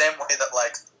the same way that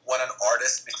when an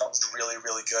artist becomes really,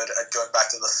 really good at, going back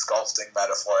to the sculpting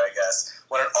metaphor, I guess,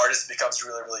 when an artist becomes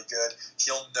really, really good,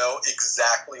 he'll know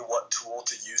exactly what tool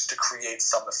to use to create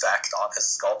some effect on his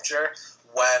sculpture.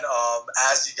 When,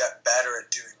 as you get better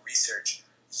at doing research,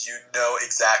 you know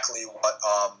exactly what,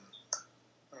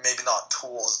 maybe not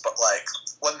tools, but like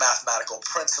what mathematical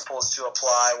principles to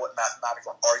apply, what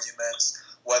mathematical arguments,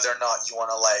 whether or not you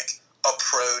want to like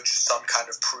approach some kind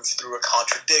of proof through a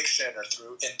contradiction or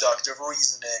through inductive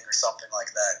reasoning or something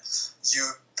like that. You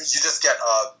just get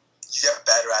you get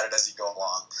better at it as you go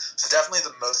along. So definitely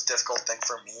the most difficult thing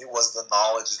for me was the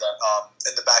knowledge that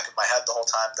in the back of my head the whole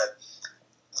time that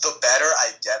the better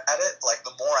I get at it, like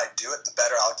the more I do it, the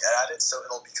better I'll get at it, so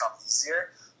it'll become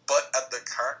easier. But at the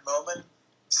current moment,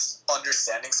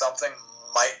 understanding something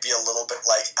might be a little bit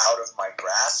like out of my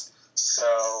grasp.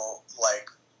 So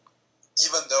like,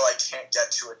 even though I can't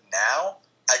get to it now,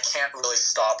 I can't really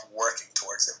stop working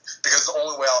towards it, because the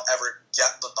only way I'll ever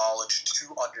get the knowledge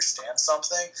to understand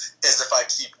something is if I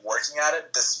keep working at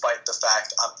it, despite the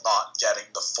fact I'm not getting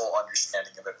the full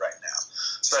understanding of it right now.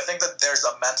 So I think that there's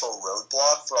a mental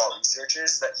roadblock for all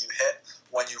researchers that you hit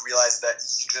when you realize that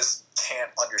you just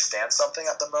can't understand something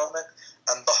at the moment.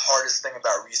 And the hardest thing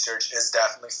about research is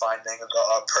definitely finding the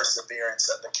perseverance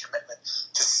and the commitment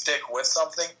to stick with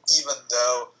something, even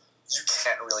though you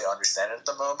can't really understand it at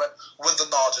the moment, with the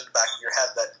knowledge in the back of your head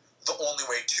that the only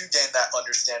way to gain that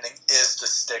understanding is to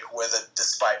stick with it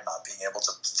despite not being able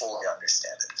to fully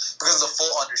understand it. Because the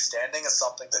full understanding is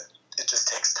something that it just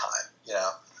takes time, you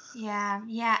know?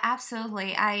 Yeah,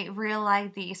 absolutely. I really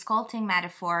like the sculpting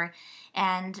metaphor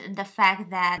and the fact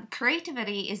that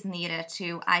creativity is needed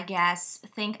to, I guess,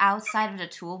 think outside of the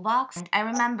toolbox. And I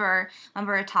remember when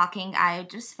we were talking, I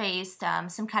just faced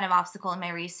some kind of obstacle in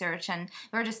my research, and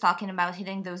we were just talking about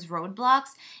hitting those roadblocks.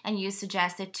 And you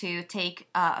suggested to take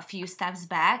a few steps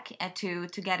back to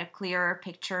get a clearer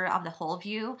picture of the whole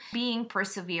view, being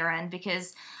perseverant,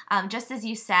 because just as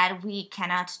you said, we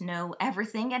cannot know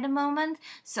everything at the moment.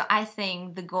 So I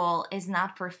think the goal is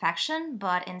not perfection,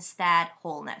 but instead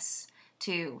wholeness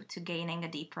to gaining a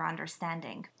deeper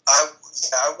understanding. I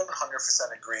 100%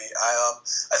 agree.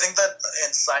 I think that in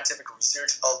scientific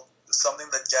research, something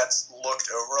that gets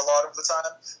looked over a lot of the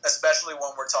time, especially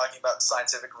when we're talking about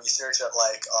scientific research at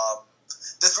like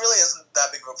this really isn't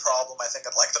that big of a problem, I think,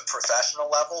 at like the professional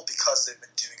level, because they've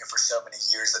been doing it for so many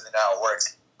years and they know how it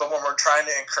works. But when we're trying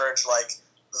to encourage like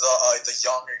the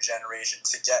younger generation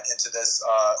to get into this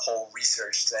whole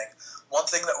research thing, one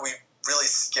thing that we really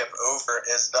skip over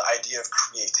is the idea of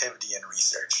creativity in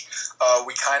research.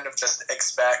 We kind of just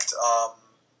expect,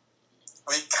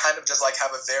 we kind of just like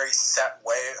have a very set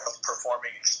way of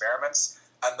performing experiments,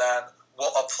 and then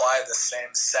we'll apply the same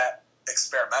set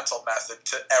experimental method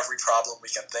to every problem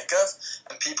we can think of,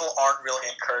 and people aren't really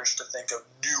encouraged to think of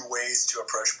new ways to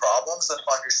approach problems and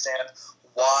understand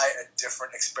why a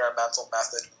different experimental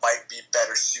method might be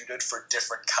better suited for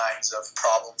different kinds of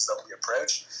problems that we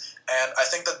approach. And I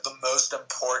think that the most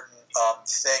important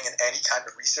thing in any kind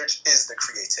of research is the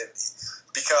creativity,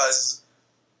 because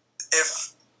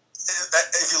if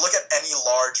you look at any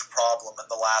large problem in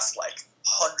the last like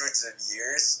hundreds of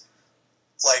years,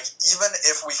 like even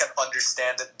if we can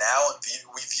understand it now and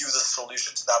we view the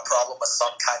solution to that problem as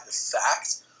some kind of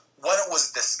fact, when it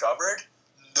was discovered,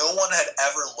 no one had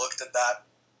ever looked at that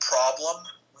problem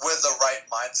with the right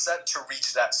mindset to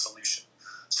reach that solution.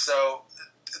 So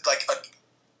like an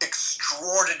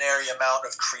extraordinary amount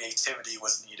of creativity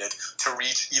was needed to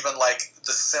reach even like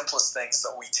the simplest things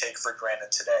that we take for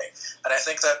granted today. And I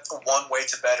think that one way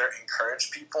to better encourage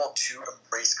people to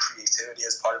embrace creativity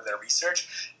as part of their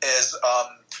research is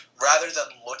rather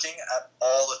than looking at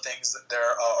all the things that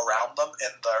they're around them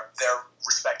in their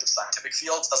respective scientific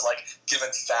fields as like given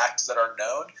facts that are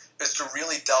known, is to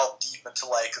really delve deep into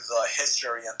like the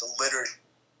history and the literature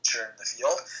in the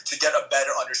field to get a better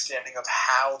understanding of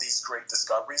how these great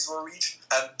discoveries were reached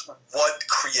and what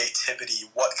creativity,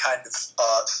 what kind of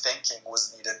thinking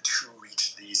was needed to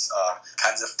reach these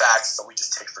kinds of facts that we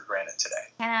just take for granted today.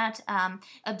 You cannot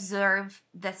observe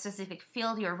the specific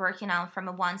field you're working on from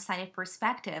a one-sided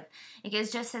perspective,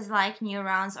 because just as like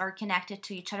neurons are connected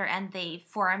to each other and they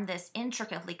form this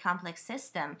intricately complex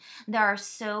system, there are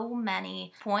so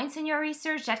many points in your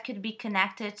research that could be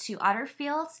connected to other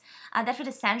fields that would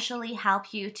essentially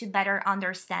help you to better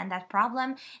understand that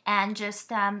problem and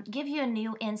just give you a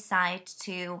new insight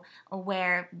to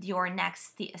where your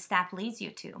next step leads you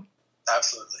to.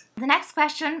 Absolutely. The next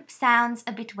question sounds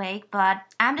a bit vague, but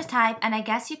I'm the type, and I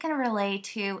guess you can relate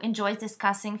to, enjoys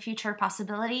discussing future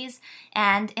possibilities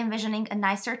and envisioning a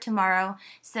nicer tomorrow.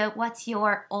 So what's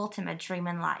your ultimate dream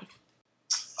in life?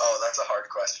 Oh, that's a hard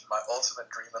question. My ultimate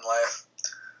dream in life?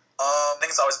 I think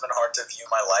it's always been hard to view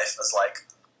my life as like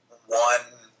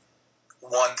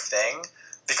one thing,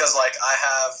 because like I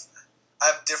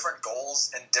have different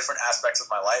goals in different aspects of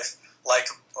my life. Like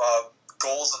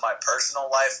goals in my personal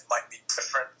life might be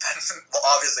different than, well,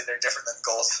 obviously they're different than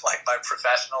goals in like my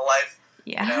professional life.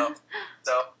 Yeah. You know?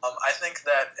 So I think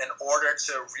that in order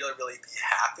to really, really be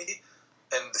happy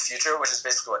in the future, which is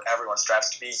basically what everyone strives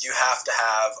to be, you have to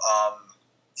have,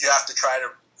 you have to try to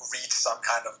reach some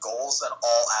kind of goals in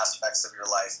all aspects of your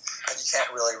life, and you can't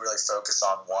really, really focus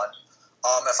on one.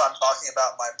 If I'm talking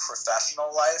about my professional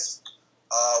life,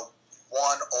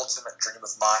 one ultimate dream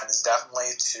of mine is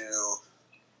definitely to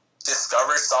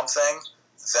discover something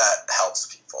that helps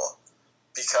people,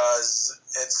 because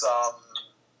it's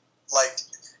like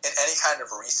in any kind of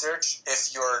research, if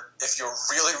you're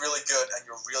really, really good and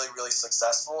you're really, really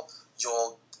successful,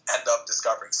 you'll end up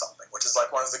discovering something, which is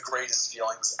like one of the greatest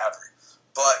feelings ever.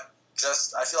 But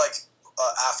just I feel like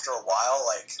after a while,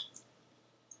 like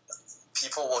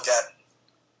people will get,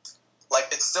 like,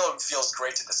 it still feels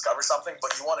great to discover something,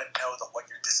 but you want to know that what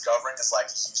you're discovering is like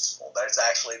useful, that it's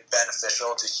actually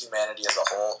beneficial to humanity as a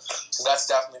whole. So that's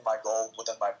definitely my goal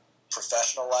within my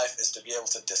professional life, is to be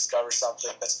able to discover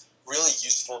something that's really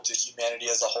useful to humanity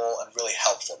as a whole and really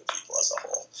helpful to people as a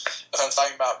whole. If I'm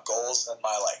talking about goals in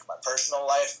my personal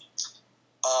life,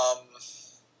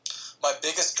 my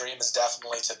biggest dream is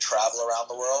definitely to travel around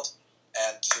the world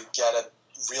and to get a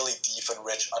really deep and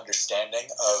rich understanding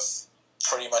of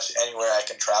pretty much anywhere I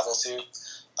can travel to.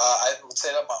 I would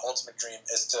say that my ultimate dream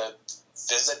is to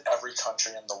visit every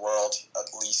country in the world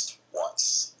at least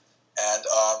once. And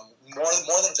more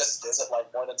than just visit,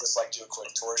 like more than just like do a quick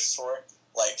tourist tour,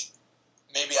 like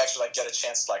maybe actually like get a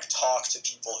chance to like talk to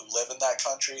people who live in that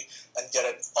country and get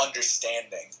an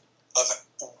understanding of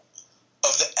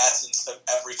the essence of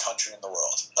every country in the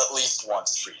world, at least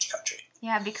once for each country.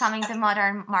 Yeah, becoming the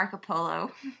modern Marco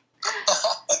Polo.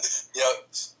 Yep.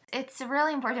 It's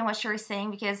really important what you're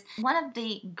saying, because one of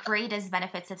the greatest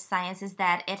benefits of science is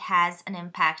that it has an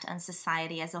impact on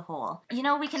society as a whole. You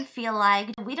know, we can feel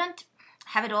like we don't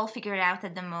have it all figured out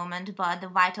at the moment, but the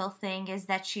vital thing is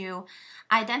that you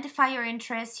identify your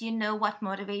interests, you know what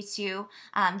motivates you,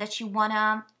 that you want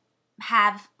to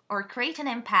have or create an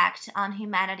impact on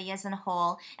humanity as a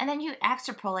whole, and then you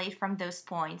extrapolate from those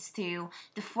points to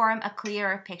form a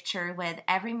clearer picture with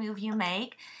every move you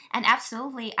make. And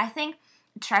absolutely, I think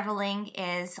traveling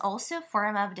is also a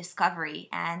form of discovery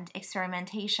and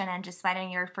experimentation and just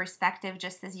widening your perspective,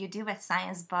 just as you do with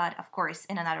science, but of course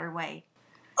in another way.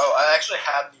 Oh, I actually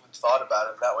hadn't even thought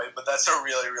about it that way, but that's a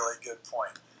really, really good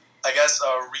point. I guess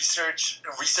research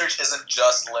isn't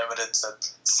just limited to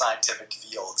scientific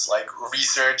fields. Like,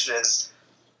 research is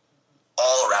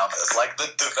all around us. Like, the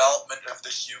development of the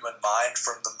human mind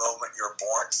from the moment you're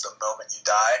born to the moment you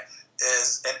die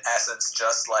is, in essence,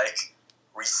 just like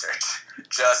research.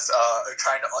 Just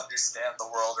trying to understand the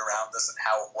world around us and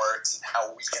how it works and how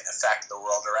we can affect the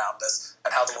world around us and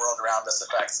how the world around us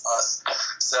affects us.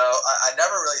 So I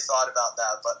never really thought about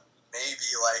that, but maybe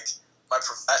like my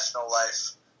professional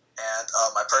life and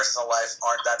my personal life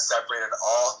aren't that separated at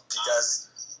all, because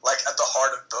like at the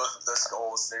heart of both of those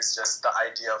goals, there's just the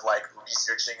idea of like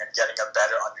researching and getting a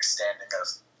better understanding of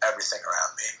everything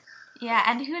around me. Yeah,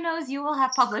 and who knows, you will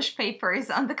have published papers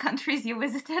on the countries you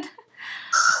visited.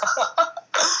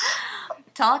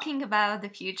 Talking about the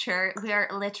future, we are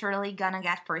literally gonna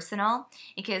get personal,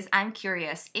 because I'm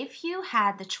curious, if you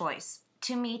had the choice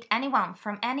to meet anyone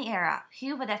from any era,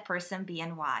 who would that person be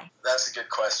and why? That's a good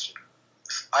question.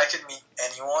 If I could meet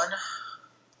anyone,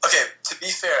 okay, to be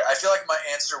fair, I feel like my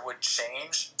answer would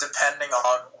change depending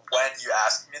on when you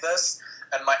ask me this,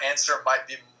 and my answer might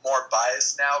be more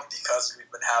biased now because we've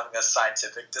been having a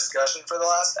scientific discussion for the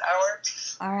last hour.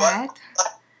 All right.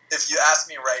 But if you ask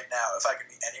me right now if I could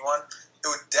meet anyone, it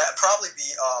would probably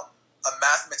be a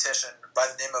mathematician by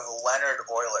the name of Leonard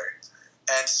Euler.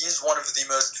 And he's one of the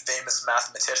most famous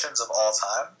mathematicians of all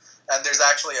time. And there's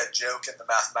actually a joke in the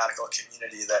mathematical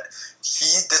community that he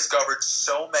discovered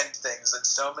so many things in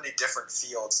so many different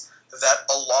fields that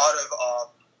a lot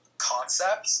of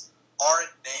concepts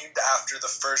aren't named after the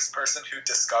first person who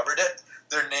discovered it.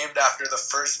 They're named after the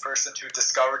first person who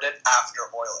discovered it after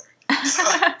Euler.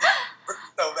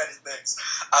 So many things.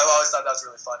 I've always thought that was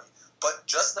really funny. But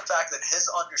just the fact that his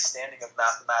understanding of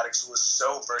mathematics was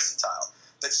so versatile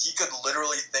that he could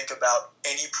literally think about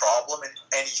any problem in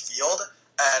any field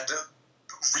and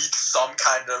reach some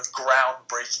kind of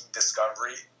groundbreaking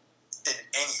discovery in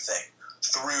anything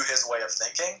through his way of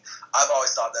thinking, I've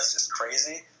always thought that's just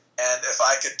crazy. And if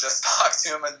I could just talk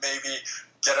to him and maybe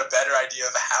get a better idea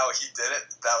of how he did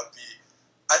it, that would be,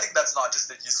 I think that's not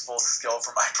just a useful skill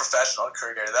for my professional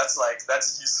career.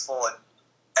 That's useful in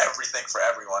everything for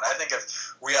everyone. I think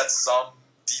if we had some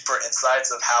deeper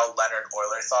insights of how Leonard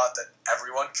Euler thought that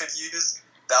everyone could use,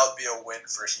 that would be a win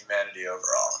for humanity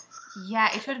overall.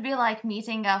 Yeah, it would be like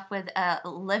meeting up with a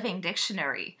living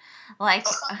dictionary. Like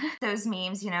those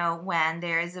memes, when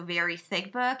there is a very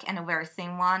thick book and a very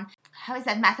thin one. How is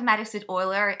that? Mathematics with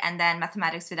Euler and then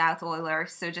mathematics without Euler.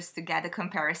 So just to get a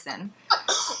comparison.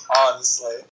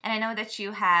 Honestly. And I know that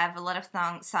you have a lot of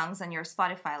songs on your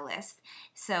Spotify list.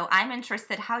 So I'm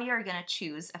interested how you're going to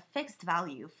choose a fixed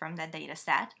value from that data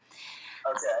set.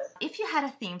 Okay. If you had a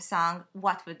theme song,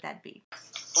 what would that be?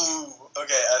 Ooh,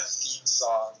 okay, a theme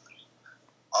song.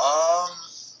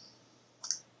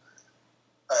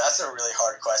 That's a really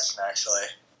hard question, actually.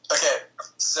 Okay,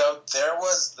 so there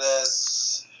was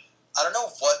this, I don't know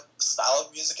what style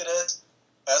of music it is.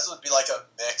 This would be like a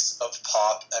mix of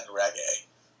pop and reggae.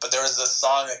 But there was this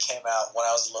song that came out when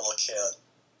I was a little kid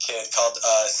called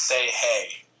Say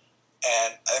Hey.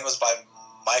 And I think it was by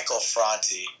Michael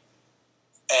Franti.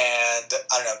 And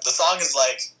I don't know, the song is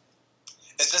like,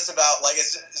 it's just about, like,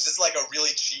 it's just like a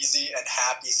really cheesy and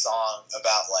happy song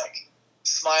about, like,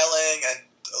 smiling and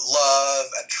love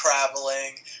and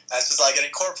traveling. And it's just like, it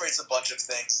incorporates a bunch of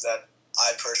things that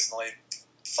I personally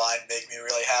find make me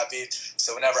really happy.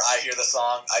 So whenever I hear the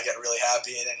song, I get really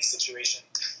happy in any situation.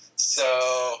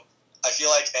 So I feel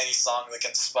like any song that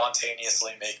can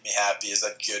spontaneously make me happy is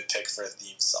a good pick for a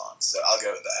theme song. So I'll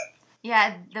go with that.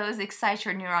 Yeah, those excite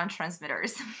your neuron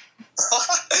transmitters.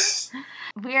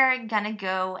 We're gonna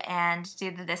go and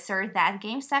do the this or that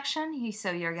game section,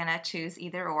 so you're gonna choose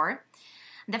either or.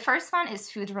 The first one is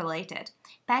food related.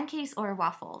 Pancakes or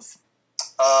waffles?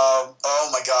 Oh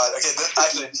my god. Okay,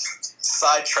 actually,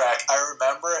 sidetrack. I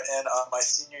remember in my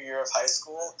senior year of high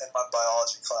school, in my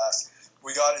biology class,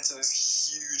 we got into this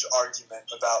huge argument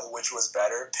about which was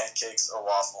better, pancakes or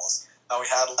waffles. And we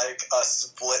had like a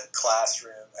split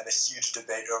classroom and a huge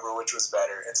debate over which was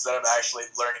better. Instead of actually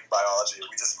learning biology,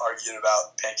 we just argued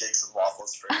about pancakes and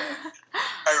waffles for a day.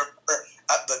 I remember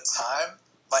at the time,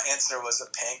 my answer was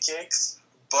pancakes.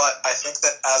 But I think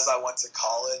that as I went to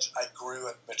college, I grew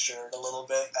and matured a little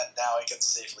bit, and now I can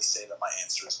safely say that my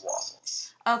answer is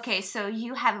waffles. Okay, so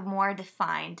you have a more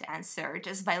defined answer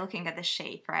just by looking at the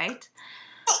shape, right?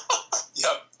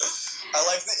 Yep. I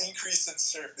like the increase in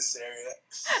surface area.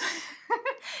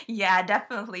 Yeah,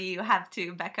 definitely. You have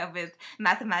to back up with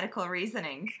mathematical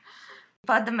reasoning.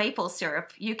 But the maple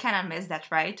syrup, you cannot miss that,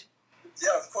 right?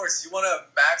 Yeah, of course. You want to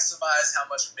maximize how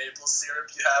much maple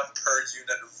syrup you have per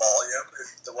unit volume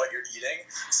of what you're eating.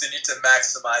 So you need to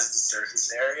maximize the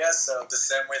surface area. So the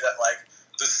same way that like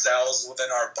the cells within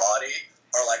our body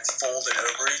are like folded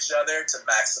over each other to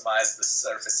maximize the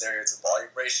surface area to volume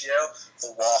ratio,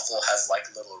 the waffle has like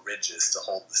little ridges to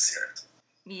hold the syrup.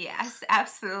 Yes,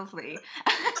 absolutely.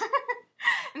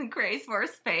 And creates more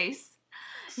space.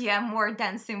 Yeah, more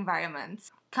dense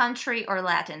environments. Country or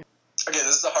Latin? Okay,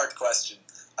 this is a hard question.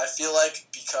 I feel like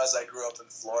because I grew up in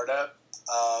Florida,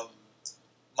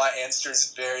 my answer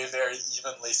is very, very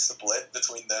evenly split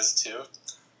between those two.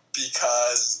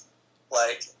 Because,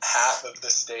 like, half of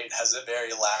the state has a very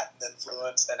Latin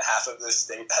influence and half of the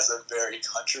state has a very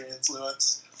country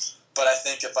influence. But I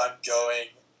think if I'm going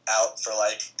out for,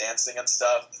 like, dancing and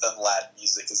stuff, then Latin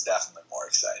music is definitely more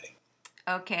exciting.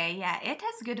 Okay, yeah, it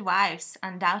has good vibes,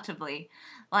 undoubtedly.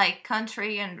 Like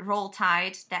country and Roll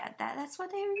Tide, that's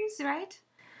what they use, right?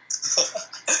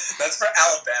 That's for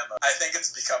Alabama. I think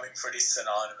it's becoming pretty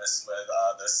synonymous with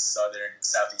the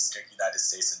southeastern United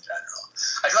States in general.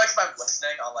 I feel like if I'm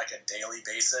listening on like a daily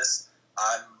basis,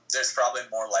 there's probably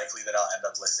more likely that I'll end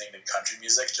up listening to country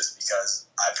music just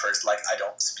because I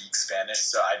don't speak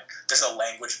Spanish, so there's a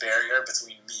language barrier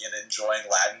between me and enjoying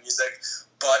Latin music.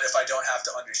 But if I don't have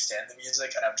to understand the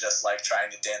music and I'm just like trying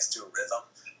to dance to a rhythm,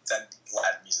 then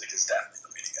Latin music is definitely the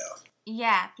way to go.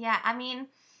 Yeah. I mean,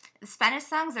 Spanish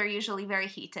songs are usually very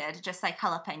heated, just like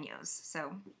jalapenos.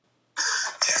 So,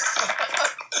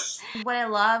 what I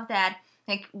love that,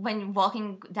 like when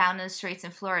walking down the streets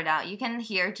in Florida, you can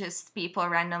hear just people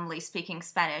randomly speaking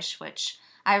Spanish, which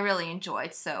I really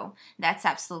enjoyed. So that's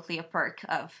absolutely a perk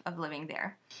of living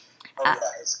there. Oh yeah,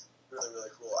 it's really, really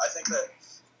cool. I think that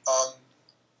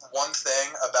one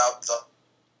thing about the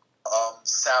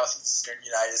southeastern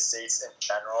United States in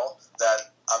general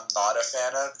that I'm not a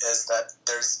fan of is that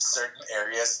there's certain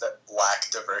areas that lack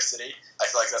diversity. I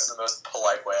feel like that's the most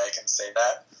polite way I can say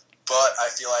that. But I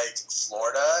feel like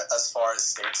Florida, as far as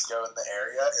states go in the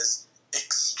area, is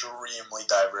extremely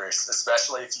diverse,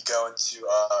 especially if you go into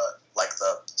like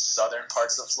the southern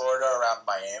parts of Florida around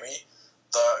Miami.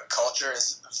 The culture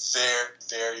is very,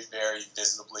 very, very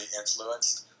visibly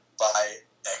influenced by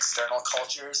external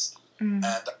cultures. And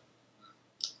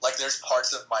like there's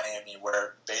parts of Miami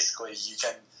where basically you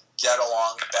can get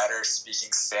along better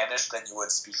speaking Spanish than you would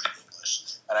speaking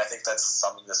English. And I think that's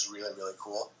something that's really, really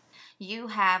cool. you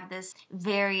have this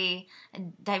very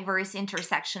diverse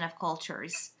intersection of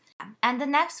cultures. And the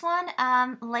next one,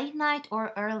 late night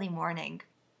or early morning?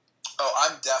 Oh,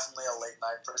 I'm definitely a late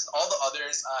night person. All the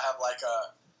others, I have like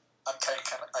I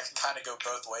can kind of go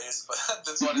both ways, but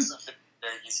this one is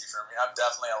very easy for me. I'm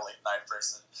definitely a late night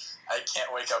person. I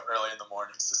can't wake up early in the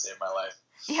mornings to save my life.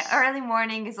 Yeah, early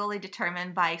morning is only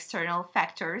determined by external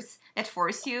factors that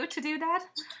force you to do that.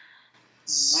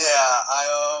 Yeah,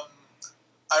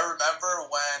 I remember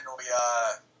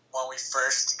when we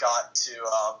first got to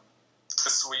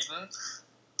Sweden.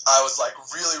 I was like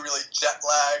really, really jet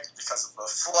lagged because of the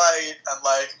flight, and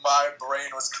like my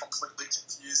brain was completely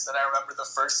confused. And I remember the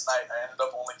first night I ended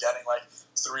up only getting like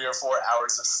 3 or 4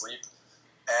 hours of sleep,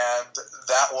 and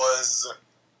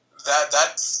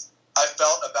that's I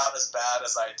felt about as bad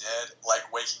as I did like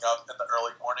waking up in the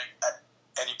early morning at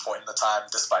any point in the time,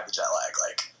 despite the jet lag.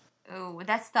 Like, Oh,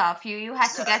 that's tough. You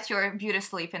had to get your beauty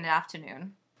sleep in the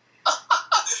afternoon.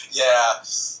 yeah.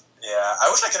 Yeah, I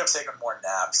wish I could have taken more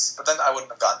naps, but then I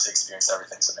wouldn't have gotten to experience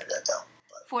everything, so maybe I don't.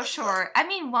 For sure. I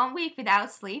mean, 1 week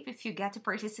without sleep, if you get to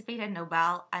participate in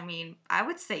Nobel, I mean, I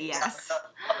would say yes.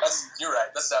 You're right.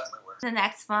 That's definitely worth it. The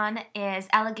next one is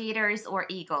alligators or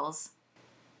eagles.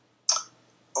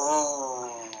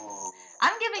 Ooh.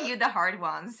 I'm giving you the hard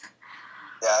ones.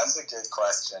 Yeah, that's a good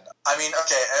question. I mean,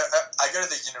 okay, I go to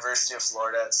the University of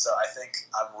Florida, so I think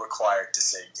I'm required to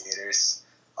say gators.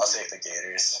 I'll take the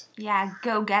gators. Yeah,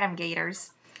 go get 'em,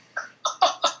 gators.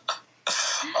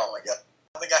 Oh my god.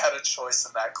 I don't think I had a choice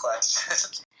in that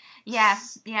question. Yeah,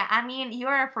 I mean,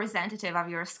 you're a representative of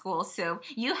your school, so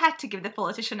you had to give the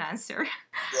politician answer.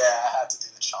 Yeah, I had to do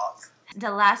the chalk.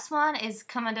 The last one is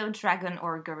Komodo dragon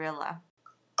or gorilla.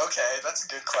 Okay, that's a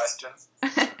good question.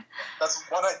 That's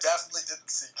one I definitely didn't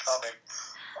see coming.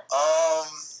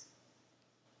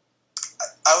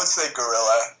 I would say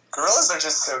gorilla. Gorillas are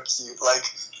just so cute. Like,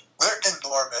 they're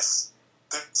enormous.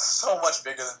 They're so much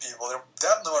bigger than people. They're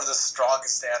definitely one of the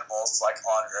strongest animals, like,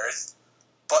 on Earth.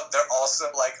 But they're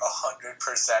also, like,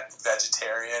 100%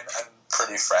 vegetarian and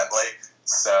pretty friendly.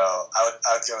 So I would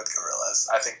go with gorillas.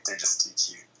 I think they're just too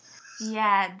cute.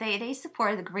 Yeah, they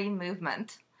support the green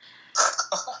movement.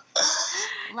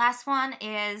 Last one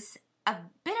is a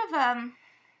bit of a,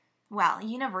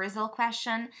 universal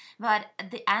question, but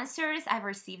the answers I've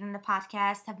received in the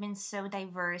podcast have been so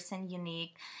diverse and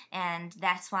unique, and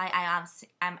that's why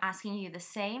I'm asking you the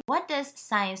same. What does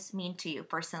science mean to you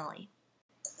personally?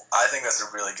 I think that's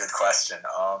a really good question.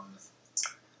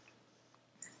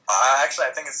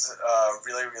 I think it's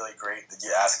really, really great that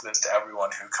you ask this to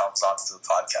everyone who comes onto the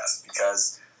podcast,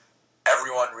 because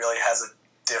everyone really has a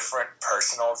different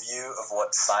personal view of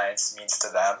what science means to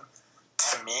them.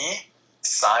 To me,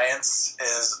 science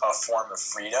is a form of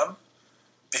freedom,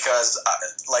 because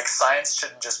science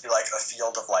shouldn't just be like a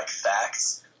field of like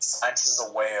facts. Science is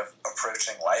a way of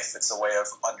approaching life. It's a way of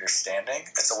understanding.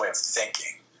 It's a way of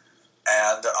thinking.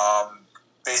 And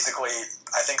basically,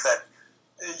 I think that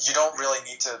you don't really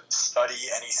need to study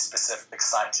any specific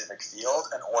scientific field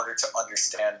in order to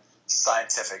understand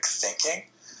scientific thinking.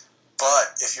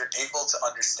 But if you're able to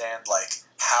understand like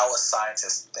how a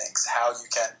scientist thinks, how you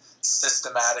can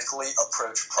systematically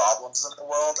approach problems in the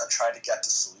world and try to get to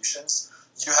solutions,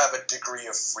 you have a degree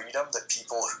of freedom that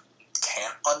people who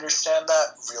can't understand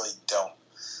that really don't.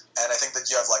 And I think that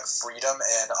you have like freedom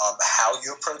in how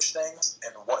you approach things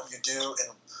and what you do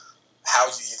and how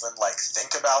you even like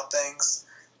think about things,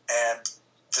 and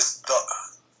just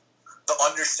the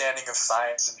understanding of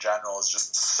science in general is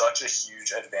just such a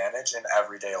huge advantage in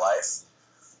everyday life.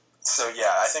 So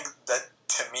yeah, I think that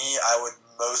to me, I would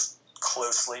most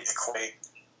closely equate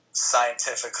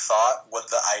scientific thought with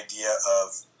the idea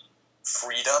of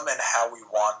freedom and how we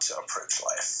want to approach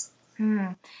life.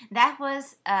 That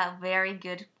was a very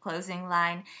good closing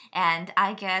line, and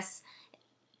I guess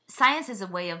science is a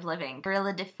way of living. It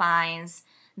really defines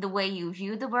the way you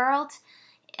view the world,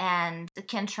 and it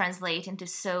can translate into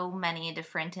so many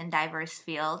different and diverse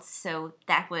fields. So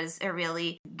that was a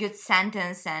really good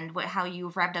sentence, and how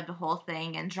you wrapped up the whole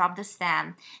thing and dropped the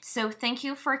stem. So thank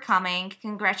you for coming.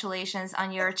 Congratulations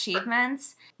on your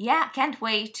achievements. Yeah, can't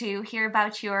wait to hear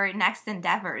about your next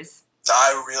endeavors.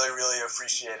 I really, really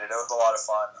appreciate it. It was a lot of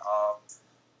fun.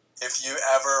 If you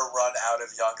ever run out of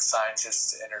young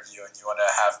scientists to interview and you want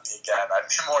to have me again, I'd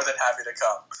be more than happy to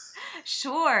come.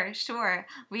 Sure.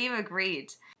 We've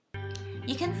agreed.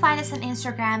 You can find us on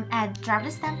Instagram at Drop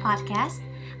the Stem Podcast.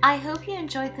 I hope you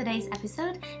enjoyed today's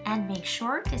episode, and make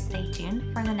sure to stay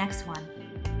tuned for the next one.